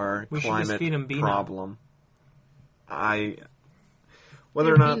to our We should just climate feed 'em Beano. problem.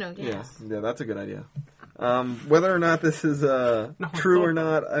 Whether or not, Beano gas. yeah, that's a good idea. Whether or not this is true or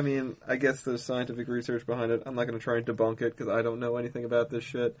not, I mean, I guess there's scientific research behind it. I'm not going to try and debunk it because I don't know anything about this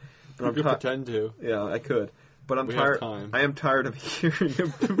shit. But You I'm could ti- pretend to. Yeah, I could. But I'm We have tired. time. I am tired of hearing.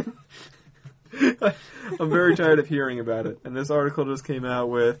 I'm very tired of hearing about it. And this article just came out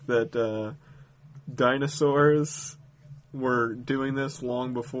with that dinosaurs were doing this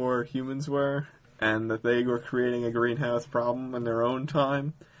long before humans were, and that they were creating a greenhouse problem in their own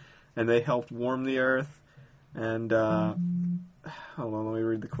time, and they helped warm the Earth. And hold on, let me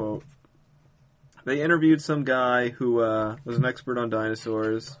read the quote. They interviewed some guy who was an expert on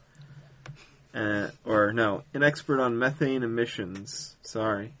dinosaurs. An expert on methane emissions.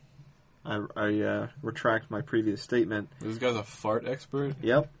 Sorry. I retract my previous statement. This guy's a fart expert?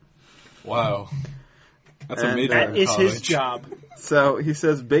 Yep. Wow. That's a And major That in is college. his job. So he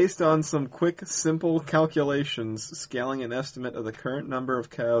says, based on some quick, simple calculations, scaling an estimate of the current number of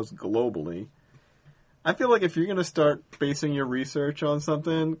cows globally. I feel like if you're going to start basing your research on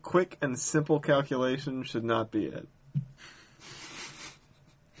something, quick and simple calculation should not be it.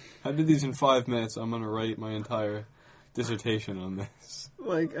 I did these in 5 minutes. I'm going to write my entire dissertation on this.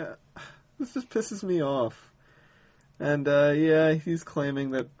 Like, this just pisses me off. And, he's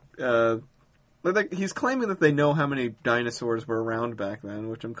claiming that, he's claiming that they know how many dinosaurs were around back then,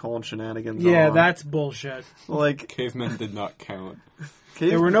 which I'm calling shenanigans Yeah, on. that's bullshit. Like, Cavemen did not count.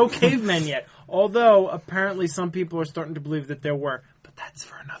 There were no cavemen yet. Although, apparently some people are starting to believe that there were. But that's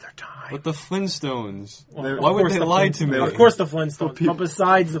for another time. But the Flintstones. Well, Why of would course they the lie to me? Of course the Flintstones. people- But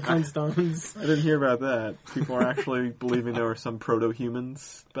besides the Flintstones. I didn't hear about that. People are actually believing there were some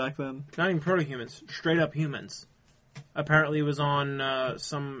proto-humans back then. Not even proto-humans. Straight up humans. Apparently it was on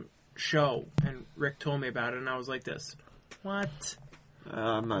some show. And Rick told me about it. And I was like this. What?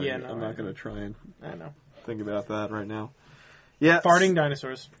 I'm not. Yeah, no, I'm I not going to try and I know. think about that right now. Yeah, Farting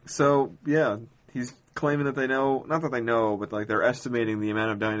dinosaurs. So yeah, he's claiming that they know. Not that they know, but like they're estimating the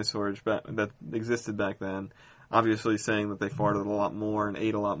amount of dinosaurs that existed back then. Obviously, saying that they farted a lot more and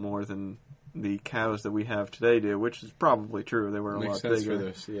ate a lot more than the cows that we have today do, which is probably true. They were a Makes lot sense bigger. for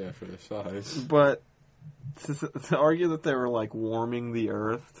this, for their size. But to argue that they were like warming the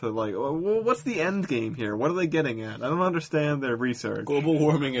Earth to like, well, what's the end game here? What are they getting at? I don't understand their research. Global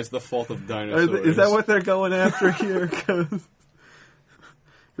warming is the fault of dinosaurs. Is that what they're going after here?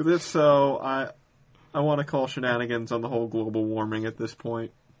 Because if so, I want to call shenanigans on the whole global warming at this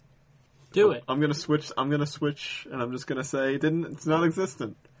point. Do it. I'm gonna switch, and I'm just gonna say it's not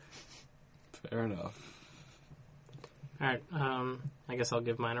existent. Fair enough. All right. I guess I'll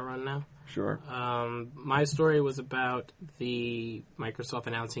give mine a run now. Sure. My story was about the Microsoft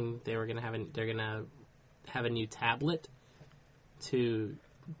announcing they're gonna have a new tablet to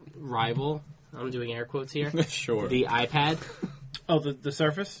rival. I'm doing air quotes here. Sure. The iPad, Oh, the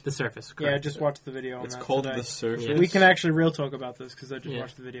Surface? the Surface. Yeah, I correct. just watched the video on It's that called today. the Surface. Yeah. We can actually real talk about this because I just Yeah.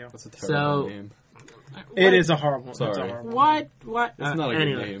 watched the video. That's a terrible So- name. It is a horrible. Sorry. It's a horrible. What? That's not a good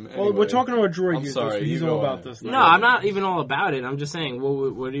anyway. name. Well, we're Anyway. talking to a droid I'm user, sorry, so he's you all go about ahead. this. No, I'm not even all about it. I'm just saying.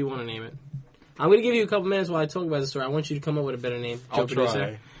 What do you want to name it? I'm going to give you a couple minutes while I talk about the story. I want you to come up with a better name. I'll Joe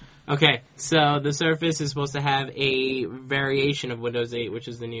producer. try. Okay, so the Surface is supposed to have a variation of Windows 8, which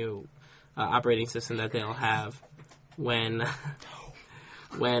is the new operating system that they'll have when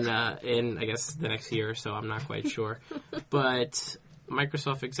in, I guess, the next year or so. I'm not quite sure. But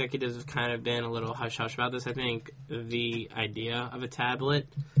Microsoft executives have kind of been a little hush-hush about this. I think the idea of a tablet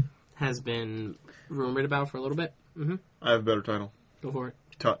has been rumored about for a little bit. Mm-hmm. I have a better title. Go for it.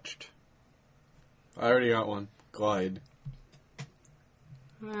 Touched. I already got one. Glide.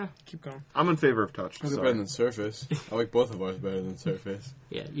 Keep going. I'm in favor of Touched. It's better than Surface. I like both of ours better than Surface.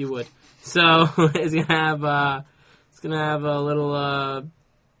 Yeah, you would. So it's gonna have a little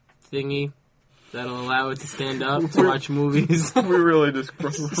thingy that'll allow it to stand up to watch movies. We really just...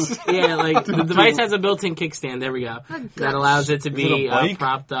 Yeah, like the device has a built-in kickstand. There we go. That allows it to Is be it a bike?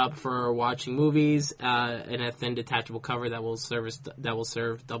 propped up for watching movies, and a thin detachable cover that will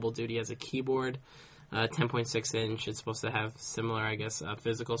serve double duty as a keyboard. 10.6 inch. It's supposed to have similar, I guess,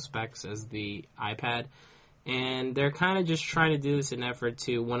 physical specs as the iPad, and they're kind of just trying to do this in effort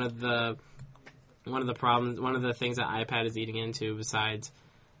to one of the things that iPad is eating into, besides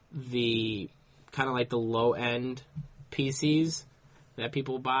the kind of like the low end PCs that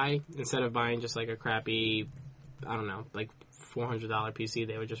people buy. Instead of buying just like a crappy, I don't know, like $400 PC,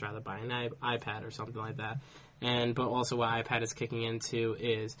 they would just rather buy an iPad or something like that. But also what iPad is kicking into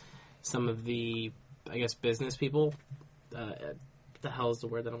is some of the, I guess, business people. The hell is the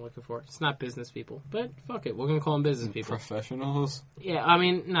word that I'm looking for? It's not business people, but fuck it, we're gonna call them business people. Professionals? Yeah, I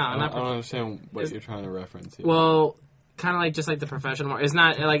mean, no, I not don't understand what you're trying to reference here. well, kind of like just like the professional. It's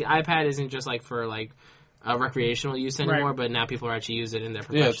not like iPad isn't just like for like recreational use anymore, Right. but now people are actually using it in their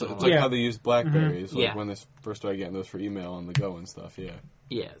yeah, it's professional. like Yeah. how they use Blackberries, like Yeah. when they first started getting those for email on the go and stuff, yeah.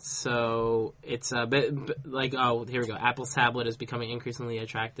 Yeah, so it's a bit like, oh, here we go. Apple's tablet is becoming increasingly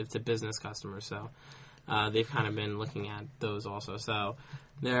attractive to business customers, so they've kind of been looking at those also. So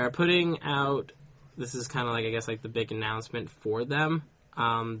they're putting out, this is kind of like, I guess, like the big announcement for them.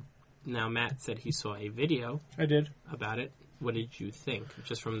 Now, Matt said he saw a video I did. about it. What did you think,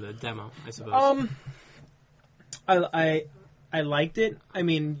 just from the demo, I suppose? I liked it. I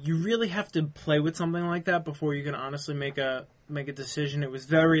mean, you really have to play with something like that before you can honestly make a decision. It was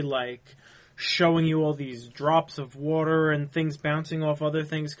very like showing you all these drops of water and things bouncing off other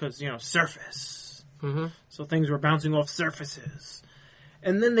things because, surface. Mm-hmm. So things were bouncing off surfaces.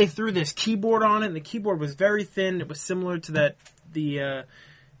 And then they threw this keyboard on it, and the keyboard was very thin. It was similar to the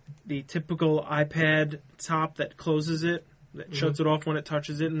typical iPad top that closes it, that shuts it off when it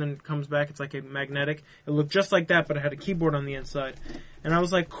touches it, and then comes back. It's like a magnetic. It looked just like that, but it had a keyboard on the inside. And I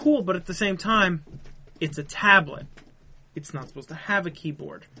was like, cool, but at the same time, it's a tablet. It's not supposed to have a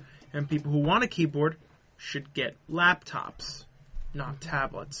keyboard. And people who want a keyboard should get laptops, not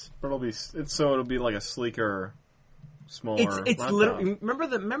tablets. But it'll be like a sleeker, smaller It's laptop. literally remember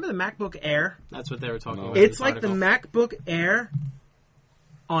the MacBook Air? That's what they were talking No. about. in It's this like the article. MacBook Air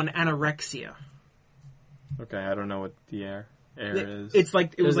on anorexia. Okay, I don't know what the Air is. It's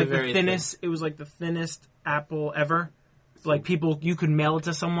like it was Those are like the very thinnest. It was like the thinnest Apple ever. Like you could mail it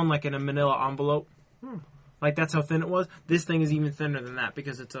to someone like in a Manila envelope. Like that's how thin it was. This thing is even thinner than that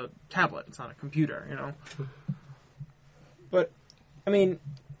because it's a tablet. It's not a computer, But I mean,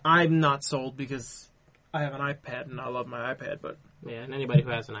 I'm not sold because I have an iPad and I love my iPad. But Yeah, and anybody who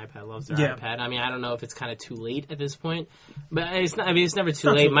has an iPad loves their Yeah. iPad. I mean, I don't know if it's kind of too late at this point, but it's not. I mean, it's never too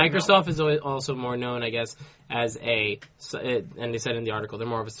not late. too late, Microsoft is also more known, I guess, as and they said in the article, they're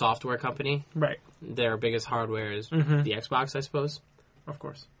more of a software company. right, Their biggest hardware is Mhm. the Xbox, I suppose. of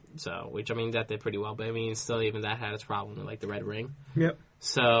course. So, which I mean, that did pretty well, but I mean, still, even that had its problem with like the red ring. Yep.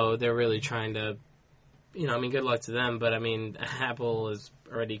 So they're really trying to, I mean, good luck to them. But I mean, Apple is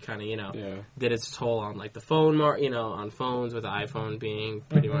already kind of, Yeah. did its toll on like the phone, on phones, with the iPhone being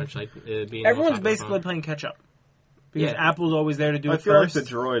pretty much like being the most Everyone's popular basically phone. playing catch up because Yeah. Apple's always there to do I it feel first. like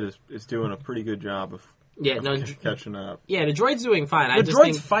the Droid is doing a pretty good job of Yeah, no, catching up. yeah, the Droid's doing fine. I the just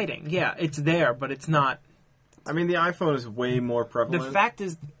Droid's think fighting. Yeah, it's there, but it's not. I mean, the iPhone is way more The prevalent. fact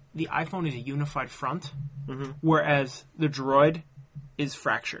is, the iPhone is a unified front, Mhm. whereas the Droid is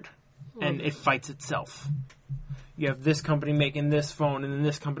fractured, and it fights itself. You have this company making this phone, and then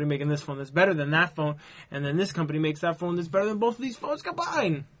this company making this phone that's better than that phone, and then this company makes that phone that's better than both of these phones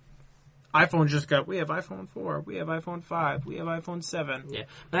combined. iPhone just got, we have iPhone 4, we have iPhone 5, we have iPhone 7. yeah,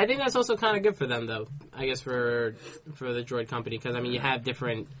 but I think that's also kind of good for them, though. I guess for the Droid company, because I mean, you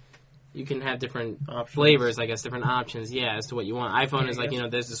can have different Options. flavors, I guess, different options, yeah, as to what you want. iPhone is like,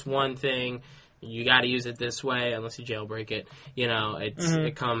 there's this one thing, you got to use it this way unless you jailbreak it.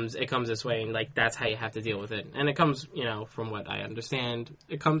 It comes this way, and like that's how you have to deal with it. And it comes, from what I understand,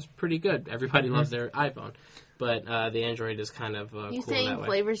 it comes pretty good. Everybody loves their iPhone, but the Android is kind of You cool saying that way.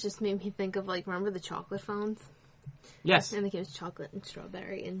 flavors just made me think of remember the chocolate phones? Yes, And they came with chocolate and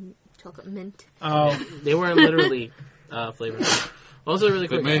strawberry and chocolate mint. Oh, they weren't literally flavored. Also, really It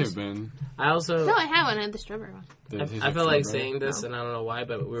quick, may guys, have been. I also No, I had one. I had the strawberry one. I feel like saying this, and I don't know why,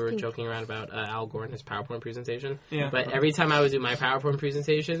 but we were Pink. joking around about Al Gore and his PowerPoint presentation. Yeah. But every time I would do my PowerPoint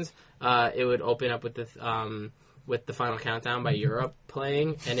presentations, it would open up with the Final Countdown by Europe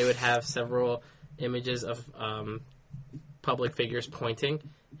playing, and it would have several images of public figures pointing,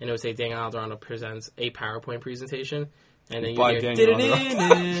 and it would say Daniel Alderano presents a PowerPoint presentation. And then you By hear Daniel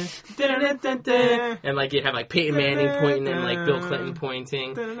and like you'd have like Peyton Manning pointing and like Bill Clinton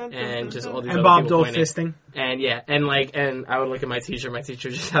pointing and just all these and other Bob people Dole pointing. fisting. And I would look at my teacher. My teacher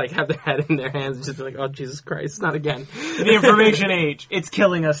just have their head in their hands and just be like, "Oh Jesus Christ, not again." The information age. It's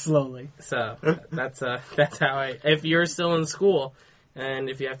killing us slowly. So that's how if you're still in school and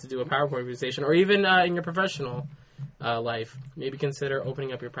if you have to do a PowerPoint presentation or even in your professional life, maybe consider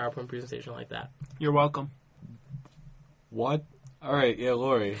opening up your PowerPoint presentation like that. You're welcome. What? All right, yeah,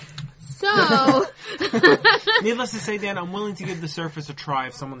 Lori. So, Needless to say, Dan, I'm willing to give the Surface a try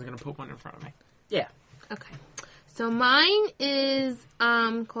if someone's going to put one in front of me. Yeah. okay. So mine is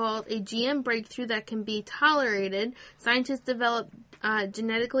called a GM breakthrough that can be tolerated. Scientists develop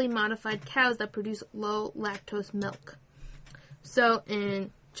genetically modified cows that produce low lactose milk. So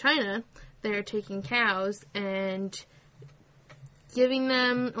in China, they're taking cows and giving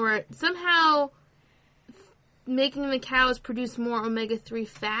them, or somehow making the cows produce more omega-3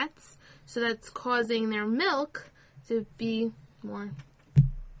 fats, so that's causing their milk to be more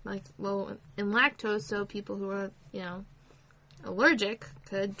low in lactose, so people who are, allergic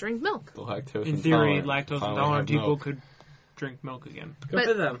could drink milk. The lactose In theory, intolerant lactose finally intolerant have people milk. could drink milk again. Good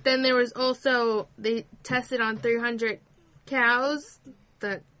for them. Then there was also, they tested on 300 cows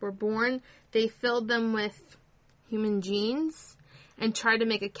that were born. They filled them with human genes and tried to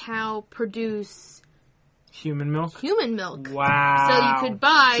make a cow produce Human milk? human milk. Wow. So you could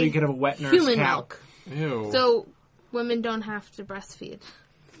buy So you could have a wet nurse human cow. milk. Ew. So women don't have to breastfeed.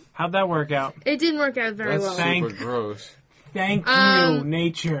 How'd that work out? It didn't work out very That's well. Thank- super gross. Thank you, Um,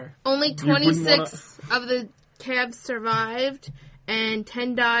 nature. Only You wouldn't 26 of the calves survived, and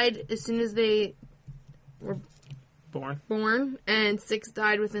 10 died as soon as they were Born. born, and 6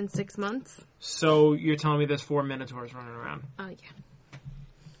 died within 6 months. So you're telling me there's 4 minotaurs running around? Oh, yeah.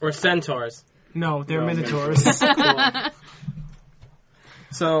 Or centaurs. No, they're No, minotaurs.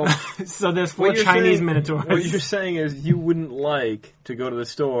 So So there's 4 what you're Chinese saying- minotaurs. What you're saying is you wouldn't like to go to the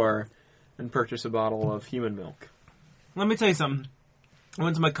store and purchase a bottle of human milk. Let me tell you something. I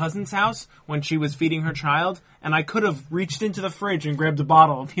went to my cousin's house when she was feeding her child, and I could have reached into the fridge and grabbed a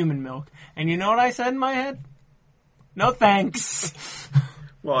bottle of human milk. And you know what I said in my head? No thanks.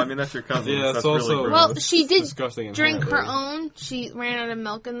 Well, I mean that's your cousin. Yeah, that's it's also- really gross. Well, she did Disgusting. drink her inherently. own. She ran out of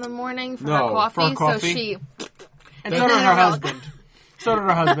milk in the morning for No, her coffee, for her coffee? so she... And And so did then her her milk. husband. So did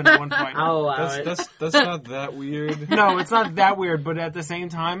her husband at one point. I'll allow it. That's not that weird. No, it's not that weird, but at the same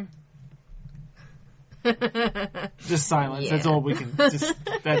time, just silence. That's Yeah. all we can. Just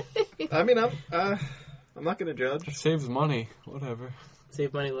that. I mean, I'm not going to judge. It saves money. Whatever.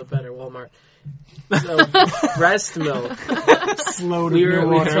 Save money, live better, Walmart. So, breast milk. Slow to We your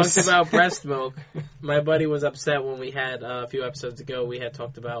waters. talked about breast milk. My buddy was upset when we had a few episodes ago. We had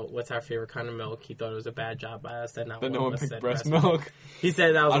talked about what's our favorite kind of milk. He thought it was a bad job by us that not That one no of one us picked said breast milk. He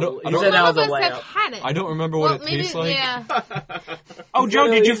said that was I don't- he I don't- said that None was of a us have layup. had it. I don't remember Well, what it maybe, tastes like. yeah. Oh, Joe,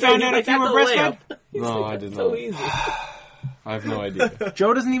 did you find out if you were breastfed? No, I did So not. easy. I have no idea.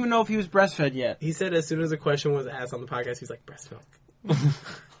 Joe doesn't even know if he was breastfed yet. He said as soon as the question was asked on the podcast, he's like, breast milk.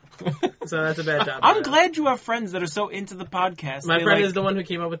 So that's a bad job. I'm glad you have friends that are so into the podcast. My They friend like- is the one who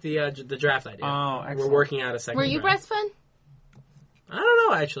came up with the draft idea. Oh, We're excellent. working out a second Were you draft. breastfed? I don't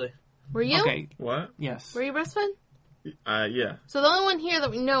know, actually. Were you? Okay. What? Yes. Were you breastfed? Yeah. So the only one here that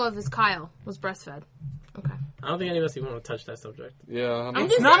we know of is Kyle was breastfed. Okay. I don't think any of us even want to touch that subject. Yeah, I'm I'm not-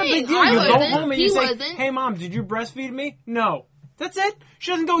 just It's not a saying, big deal. I You go wasn't. home and He you say, wasn't. "Hey, Mom, did you breastfeed me?" No. That's it.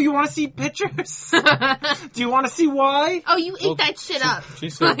 She doesn't go, "You want to see pictures? Do you want to see why?" Oh, you ate that shit up. She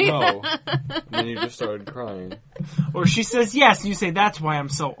said no. And then you just started crying. Or she says yes, and you say, "That's why I'm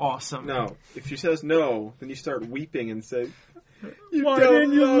so awesome." No. If she says no, then you start weeping and say, Why don't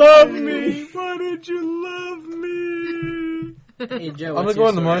didn't you love love me. me? Why did you love me? Hey, Joe, I'm what's gonna go your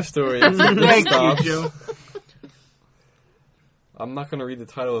on to my story? story. Thank Stops. you, Joe. I'm not gonna read the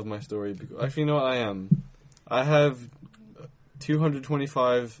title of my story. Because, actually, you know what? I am. I have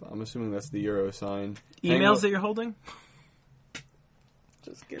 225. I'm assuming that's the euro sign. Emails that you're holding?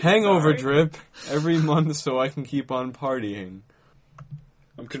 Hangover drip every month so I can keep on partying.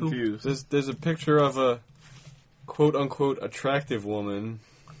 I'm confused. There's a picture of a quote-unquote attractive woman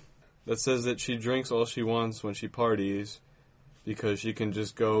that says that she drinks all she wants when she parties because she can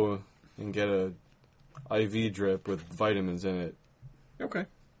just go and get a IV drip with vitamins in it. Okay.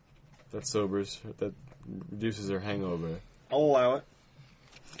 That reduces her hangover. I'll allow it.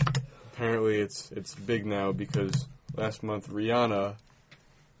 Apparently it's big now because last month Rihanna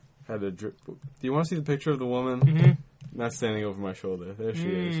had a drip. Do you want to see the picture of the woman? Mm-hmm. Not standing over my shoulder. There she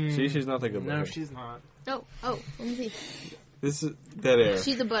is. She's not that good. No, she's not. Oh, let me see. This is dead air.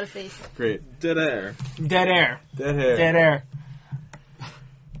 She's a butterface. Great. Dead air. Dead air. Dead hair. Dead air.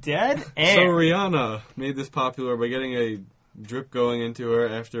 Dead air. So Rihanna made this popular by getting a drip going into her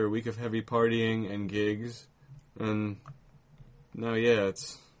after a week of heavy partying and gigs. And now, yeah,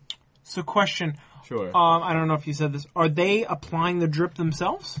 it's... So question. Sure. I don't know if you said this. Are they applying the drip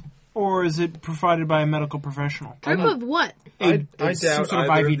themselves? Or is it provided by a medical professional? Drip of what? I It's some doubt sort of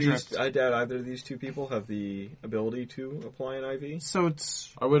either IV of these. drip. I doubt either of these two people have the ability to apply an IV. So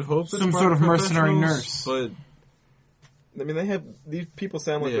it's... I would hope it's Some by sort of mercenary professionals, nurse. But I mean, they have these people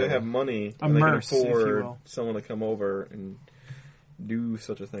sound like Yeah. they have money. A and they can nurse, if you afford will. someone to come over and do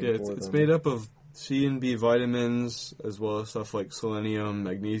such a thing yeah, for it's them. made up of C and B vitamins, as well as stuff like selenium,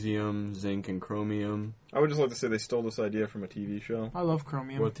 magnesium, zinc, and chromium. I would just like to say they stole this idea from a TV show, I love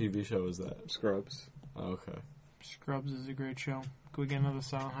Chromium. What TV show is that? Scrubs. Oh, okay. Scrubs is a great show. Can we get another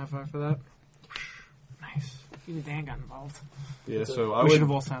silent high five for that? Nice. Even Dan got involved. Yeah, so We should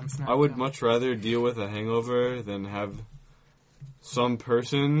have all sound snapped. I would yeah. much rather deal with a hangover than have some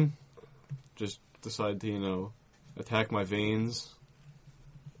person just decide to, attack my veins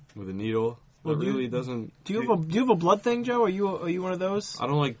with a needle. Well, It really doesn't. Do you have a blood thing, Joe? Are you one of those? I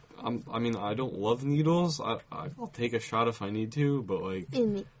don't like. I don't love needles. I'll take a shot if I need to, but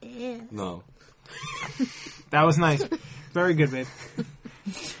In the ass. no. That was nice. Very good, babe.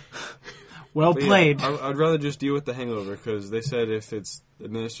 Well But yeah, played. I'd rather just deal with the hangover because they said if it's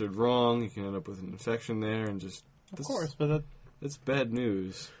administered wrong, you can end up with an infection there, and just Of course, but it's bad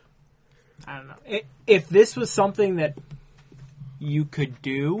news. I don't know. If this was something that you could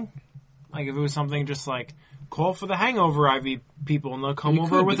do, like if it was something just like call for the hangover IV people and they'll come You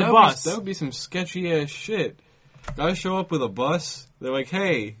over could, with but a that would be- bus. that would be some sketchy ass shit. Guys show up with a bus. They're like,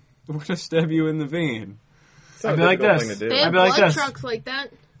 "Hey, we're gonna stab you in the vein." It's not I'd a be like difficult this. thing to do. They have I'd be like blood this. trucks like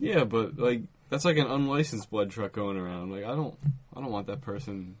that. Yeah, but that's like an unlicensed blood truck going around. Like I don't want that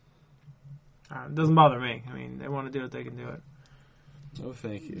person. It doesn't bother me. I mean, they want to do it, they can do it. Oh,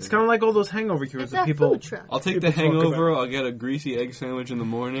 thank you. It's kind of like all those hangover cures It's that a people. food truck. I'll take people the talk hangover. about. I'll get a greasy egg sandwich in the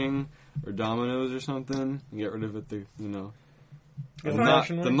morning, or Domino's or something, and get rid of it. The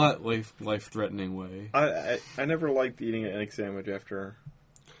Unfortunately, not life threatening way. I never liked eating an egg sandwich after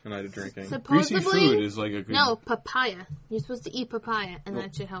a night of drinking. Greasy food Supposedly, is like a good. no, papaya. You're supposed to eat papaya, and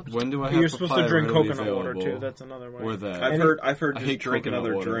that should help you. When do I have You're supposed to papaya drink readily coconut water available? too. That's another way. Or that. I've heard I just hate drink coconut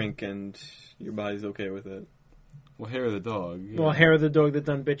another water. drink and your body's okay with it. Well, hair of the dog. Yeah. Well, hair of the dog that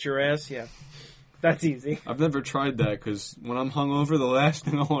done bit your ass. Yeah, that's easy. I've never tried that because when I'm hungover, the last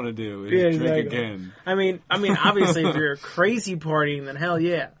thing I want to do is Yeah, drink exactly. again. I mean, obviously, if you're crazy partying, then hell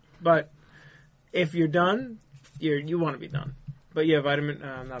yeah. But if you're done, you want to be done. But yeah,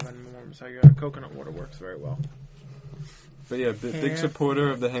 not vitamin warm. So coconut water works very well. But yeah, big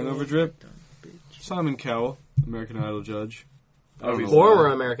supporter of the hangover drip. Simon Cowell, American Idol judge. I don't know Or why. we're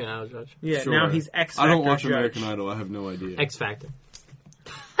American Idol judge. Yeah, Sure. now he's X Factor I don't watch judge. American Idol. I have no idea. X Factor.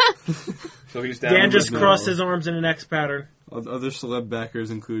 So he's down. Dan with just no- crossed his arms in an X pattern. Other celeb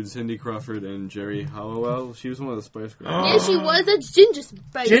backers include Cindy Crawford and Jerry Halliwell. She was one of the Spice Girls. Yeah, she was a ginger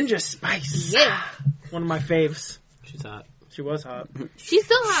spice. Ginger Spice. Yeah. One of my faves. She's hot. She was hot. She's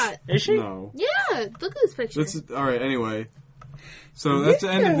still hot. Is she? No. Yeah, look at this picture. That's all right. Anyway, so that's the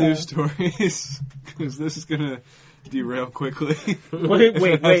end of news stories because this is gonna derail quickly. Wait. If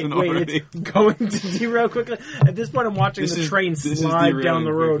it hasn't already. It's going to derail quickly. At this point, I'm watching the train this is slide down derailing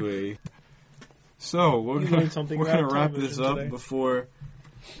the road. quickly. So we're You gonna, learned something we're gonna about wrap this television up today. before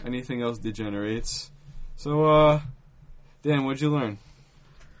anything else degenerates. So, Dan, what'd you learn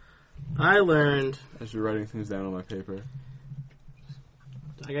I learned. as you're writing things down on my paper?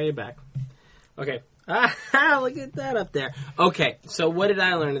 I got your back. Okay. Look at that up there. Okay, so what did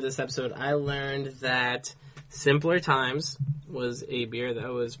I learn in this episode? I learned that Simpler Times was a beer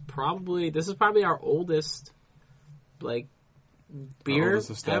that was this is probably our oldest, beer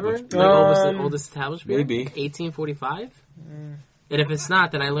Oldest ever. established beer. Oldest established beer? Maybe. 1845? And if it's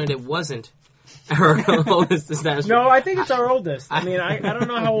not, then I learned it wasn't Our oldest establishment. No, I think it's our oldest. I mean, I don't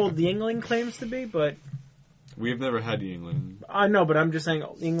know how old the Yingling claims to be, but We've never had England. I know. But I'm just saying,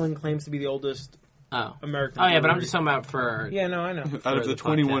 England claims to be the oldest Oh. American. Oh, yeah, but I'm brewery. just talking about for... Yeah, no, I know. Out of the the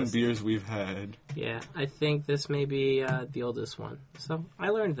 21 podcast. beers we've had, Yeah, I think this may be the oldest one. So I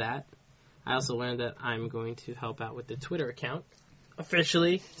learned that. I also learned that I'm going to help out with the Twitter account.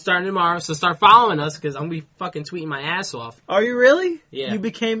 Officially, starting tomorrow, so start following us, because I'm going to be fucking tweeting my ass off. Are you really? Yeah. You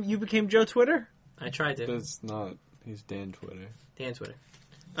became Joe Twitter? I tried to. that's not. He's Dan Twitter. Dan Twitter.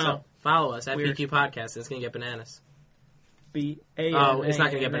 Oh. So, follow us at Weird. PQ Podcast, and it's going to get bananas. B-A-N-A-N-A-S. Oh, it's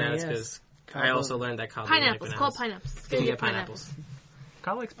not going to get bananas, because I also learned that Kyle didn't like Pineapples. bananas. Call pineapples. It's going to get pineapples.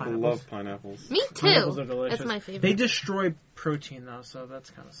 Kyle likes I pineapples. love pineapples. Me Pineapples too. are delicious. That's my favorite. They destroy protein, though, so that's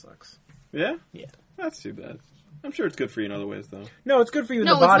kind of sucks. Yeah? Yeah. That's too bad. I'm sure it's good for you in other ways, though. No, it's good for you in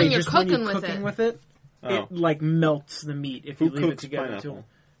No, the it's when body. you're Just when cooking you're with cooking it. with it, Oh. it like melts the meat if Who you leave it cooks together pineapple?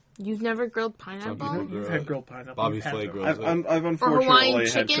 too. You've never grilled Some pineapple? people You've do had it. grilled pineapple. Bobby You've had Flay to. grills it. I've Hawaiian unfortunately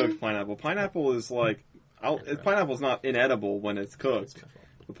had chicken? cooked pineapple. Pineapple is like... pineapple's not inedible when it's cooked.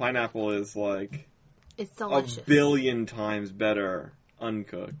 The pineapple is like It's a delicious. billion times better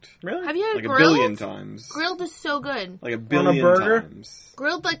uncooked. Really? Have you had Like a grilled? billion times. Grilled is so good. Like a billion burger? times.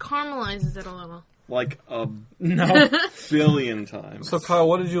 Grilled like caramelizes it a little. Like a No. billion times. So, Kyle,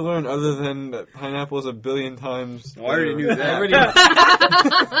 what did you learn other than that pineapple is a billion times? Oh, I already knew I that. already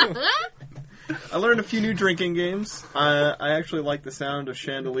I learned a few new drinking games. I actually like the sound of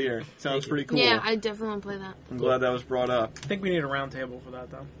Chandelier. Sounds pretty cool. Yeah, I definitely want to play that. I'm glad that was brought up. I think we need a round table for that,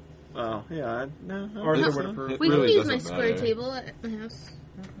 though. Oh, yeah. Arthur It's- would approve. it We really can use my doesn't square matter. table at my house.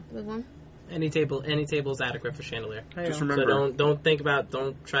 Big one. Any table is adequate for Chandelier. Hey, Just yo. remember, So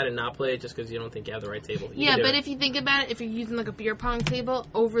don't try to not play it just because you don't think you have the right table. You Yeah, can do but it. if you think about it, if you're using like a beer pong table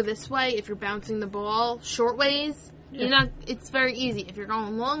over this way, if you're bouncing the ball short ways, you're not. It's very easy. If you're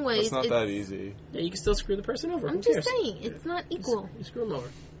going long ways, It's not it's, that easy. Yeah, you can still screw the person over. I'm Who just cares? saying, it's not equal. You screw them over.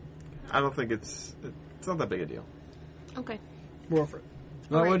 I don't think it's not that big a deal. Okay. More for it.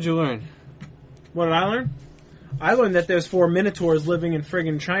 Now, Alright. what'd you learn? What did I learn? I learned that there's 4 minotaurs living in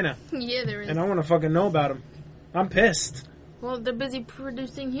friggin' China, Yeah, there is. and I want to fucking know about them. I'm pissed. Well, they're busy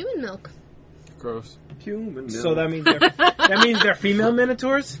producing human milk. Gross. Human milk. So that means they're female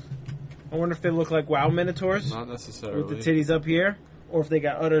minotaurs. I wonder if they look like WoW minotaurs Not necessarily. with the titties up here, or if they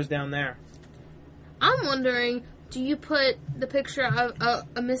got udders down there. I'm wondering, do you put the picture of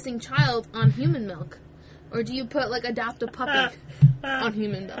a missing child on human milk? Or do you put, like, adopt a puppy on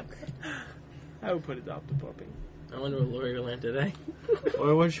human milk? I would put adopt a puppy. I wonder what Lori learned today.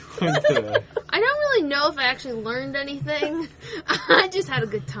 Or what'd you learn today? I don't really know if I actually learned anything. I just had a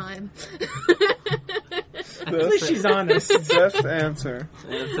good time. At least she's honest. Best answer.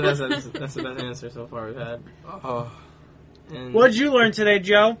 That's the best answer so far we've had. And What'd you learn today,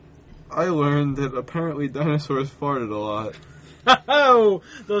 Joe? I learned that apparently dinosaurs farted a lot. Oh,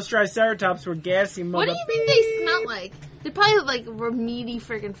 those Triceratops were gassy What do mother. you think they smell like? They probably like were meaty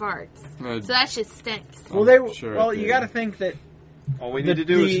freaking farts. Uh, So that shit stinks. Well, they I'm sure well, it you did. got to think that. All we The- need to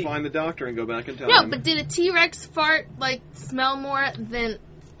do the- is find the doctor and go back and tell No, him. but did a T-Rex fart like smell more than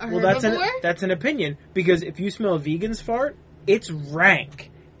a Well, herbivore? that's an opinion because if you smell a vegan's fart, it's rank,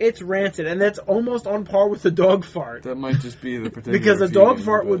 it's rancid, and that's almost on par with the dog fart. That might just be the particular Because a dog vegan,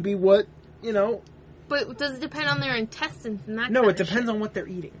 fart but- would be what you know. But does it depend on their intestines and that? No, kind it of depends shit? on what they're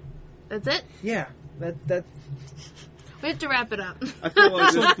eating. That's it. Yeah, that. We have to wrap it up. I feel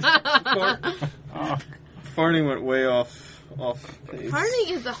like farting went way off pace.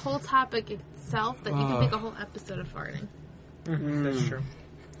 Farting is a whole topic itself that you can make a whole episode of farting. That's true.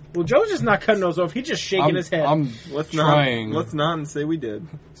 Well, Joe's just not cutting those off. He's just shaking his head. I'm Let's trying. not. Let's not and say we did.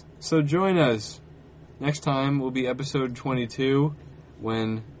 So join us. Next time will be episode 22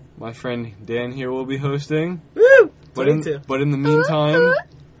 when my friend Dan here will be hosting. Woo! But in the meantime,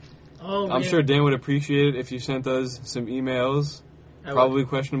 oh, I'm man. sure Dan would appreciate it if you sent us some emails. I would. Probably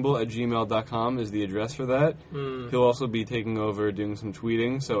questionable at gmail.com is the address for that. Hmm. He'll also be taking over doing some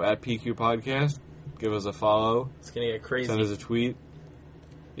tweeting. So at PQ Podcast, give us a follow. It's gonna get crazy. Send us a tweet.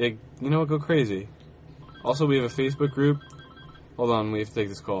 Yeah, you know what? Go crazy. Also, we have a Facebook group. Hold on, we have to take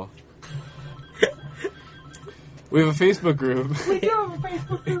this call. We have a Facebook group.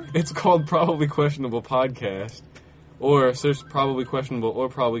 It's called Probably Questionable Podcast. Or search Probably Questionable or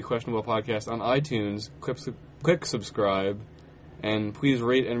Probably Questionable Podcast on iTunes. Click subscribe. And please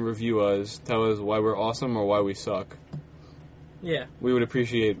rate and review us. Tell us why we're awesome or why we suck. Yeah. We would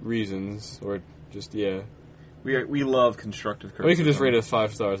appreciate reasons. Or just, yeah. We love constructive criticism. Or you could just rate us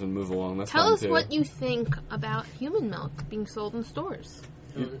 5 stars and move along. That's Tell fine us too. what you think about human milk being sold in stores.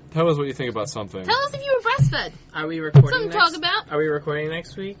 Tell us what you think about something. Tell us if you were breastfed. Are we recording Something to talk about. Are we recording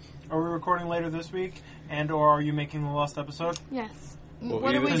next week? Are we recording later this week? And or are you making the lost episode? Yes. Well,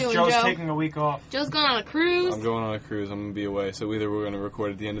 What are we either- doing, Joe's Joe? taking a week off. Joe's going on a cruise. I'm going on a cruise. I'm going to be away. So either we're going to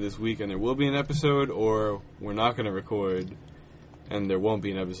record at the end of this week and there will be an episode, or we're not going to record and there won't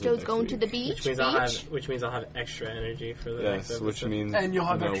be an episode. Joe's next going week. to the beach. Which means I'll have extra energy for the next Yes, episode. which means And you'll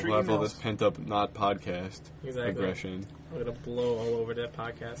have extra we'll have all emails. this pent up not podcast Exactly. aggression. I'm gonna blow all over that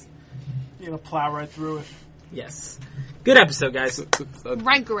podcast. You're going to plow right through it. Yes. Good episode, guys.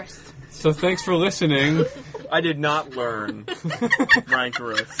 Rancorous. So thanks for listening. I did not learn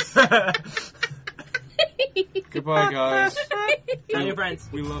rancorous. Goodbye, guys. Tell your friends.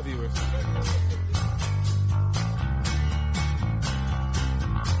 We love you.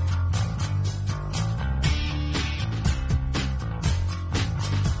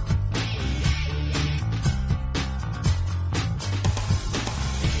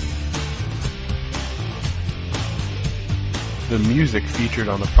 The music featured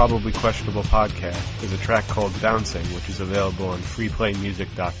on the Probably Questionable podcast is a track called Bouncing, which is available on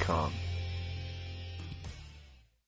freeplaymusic.com.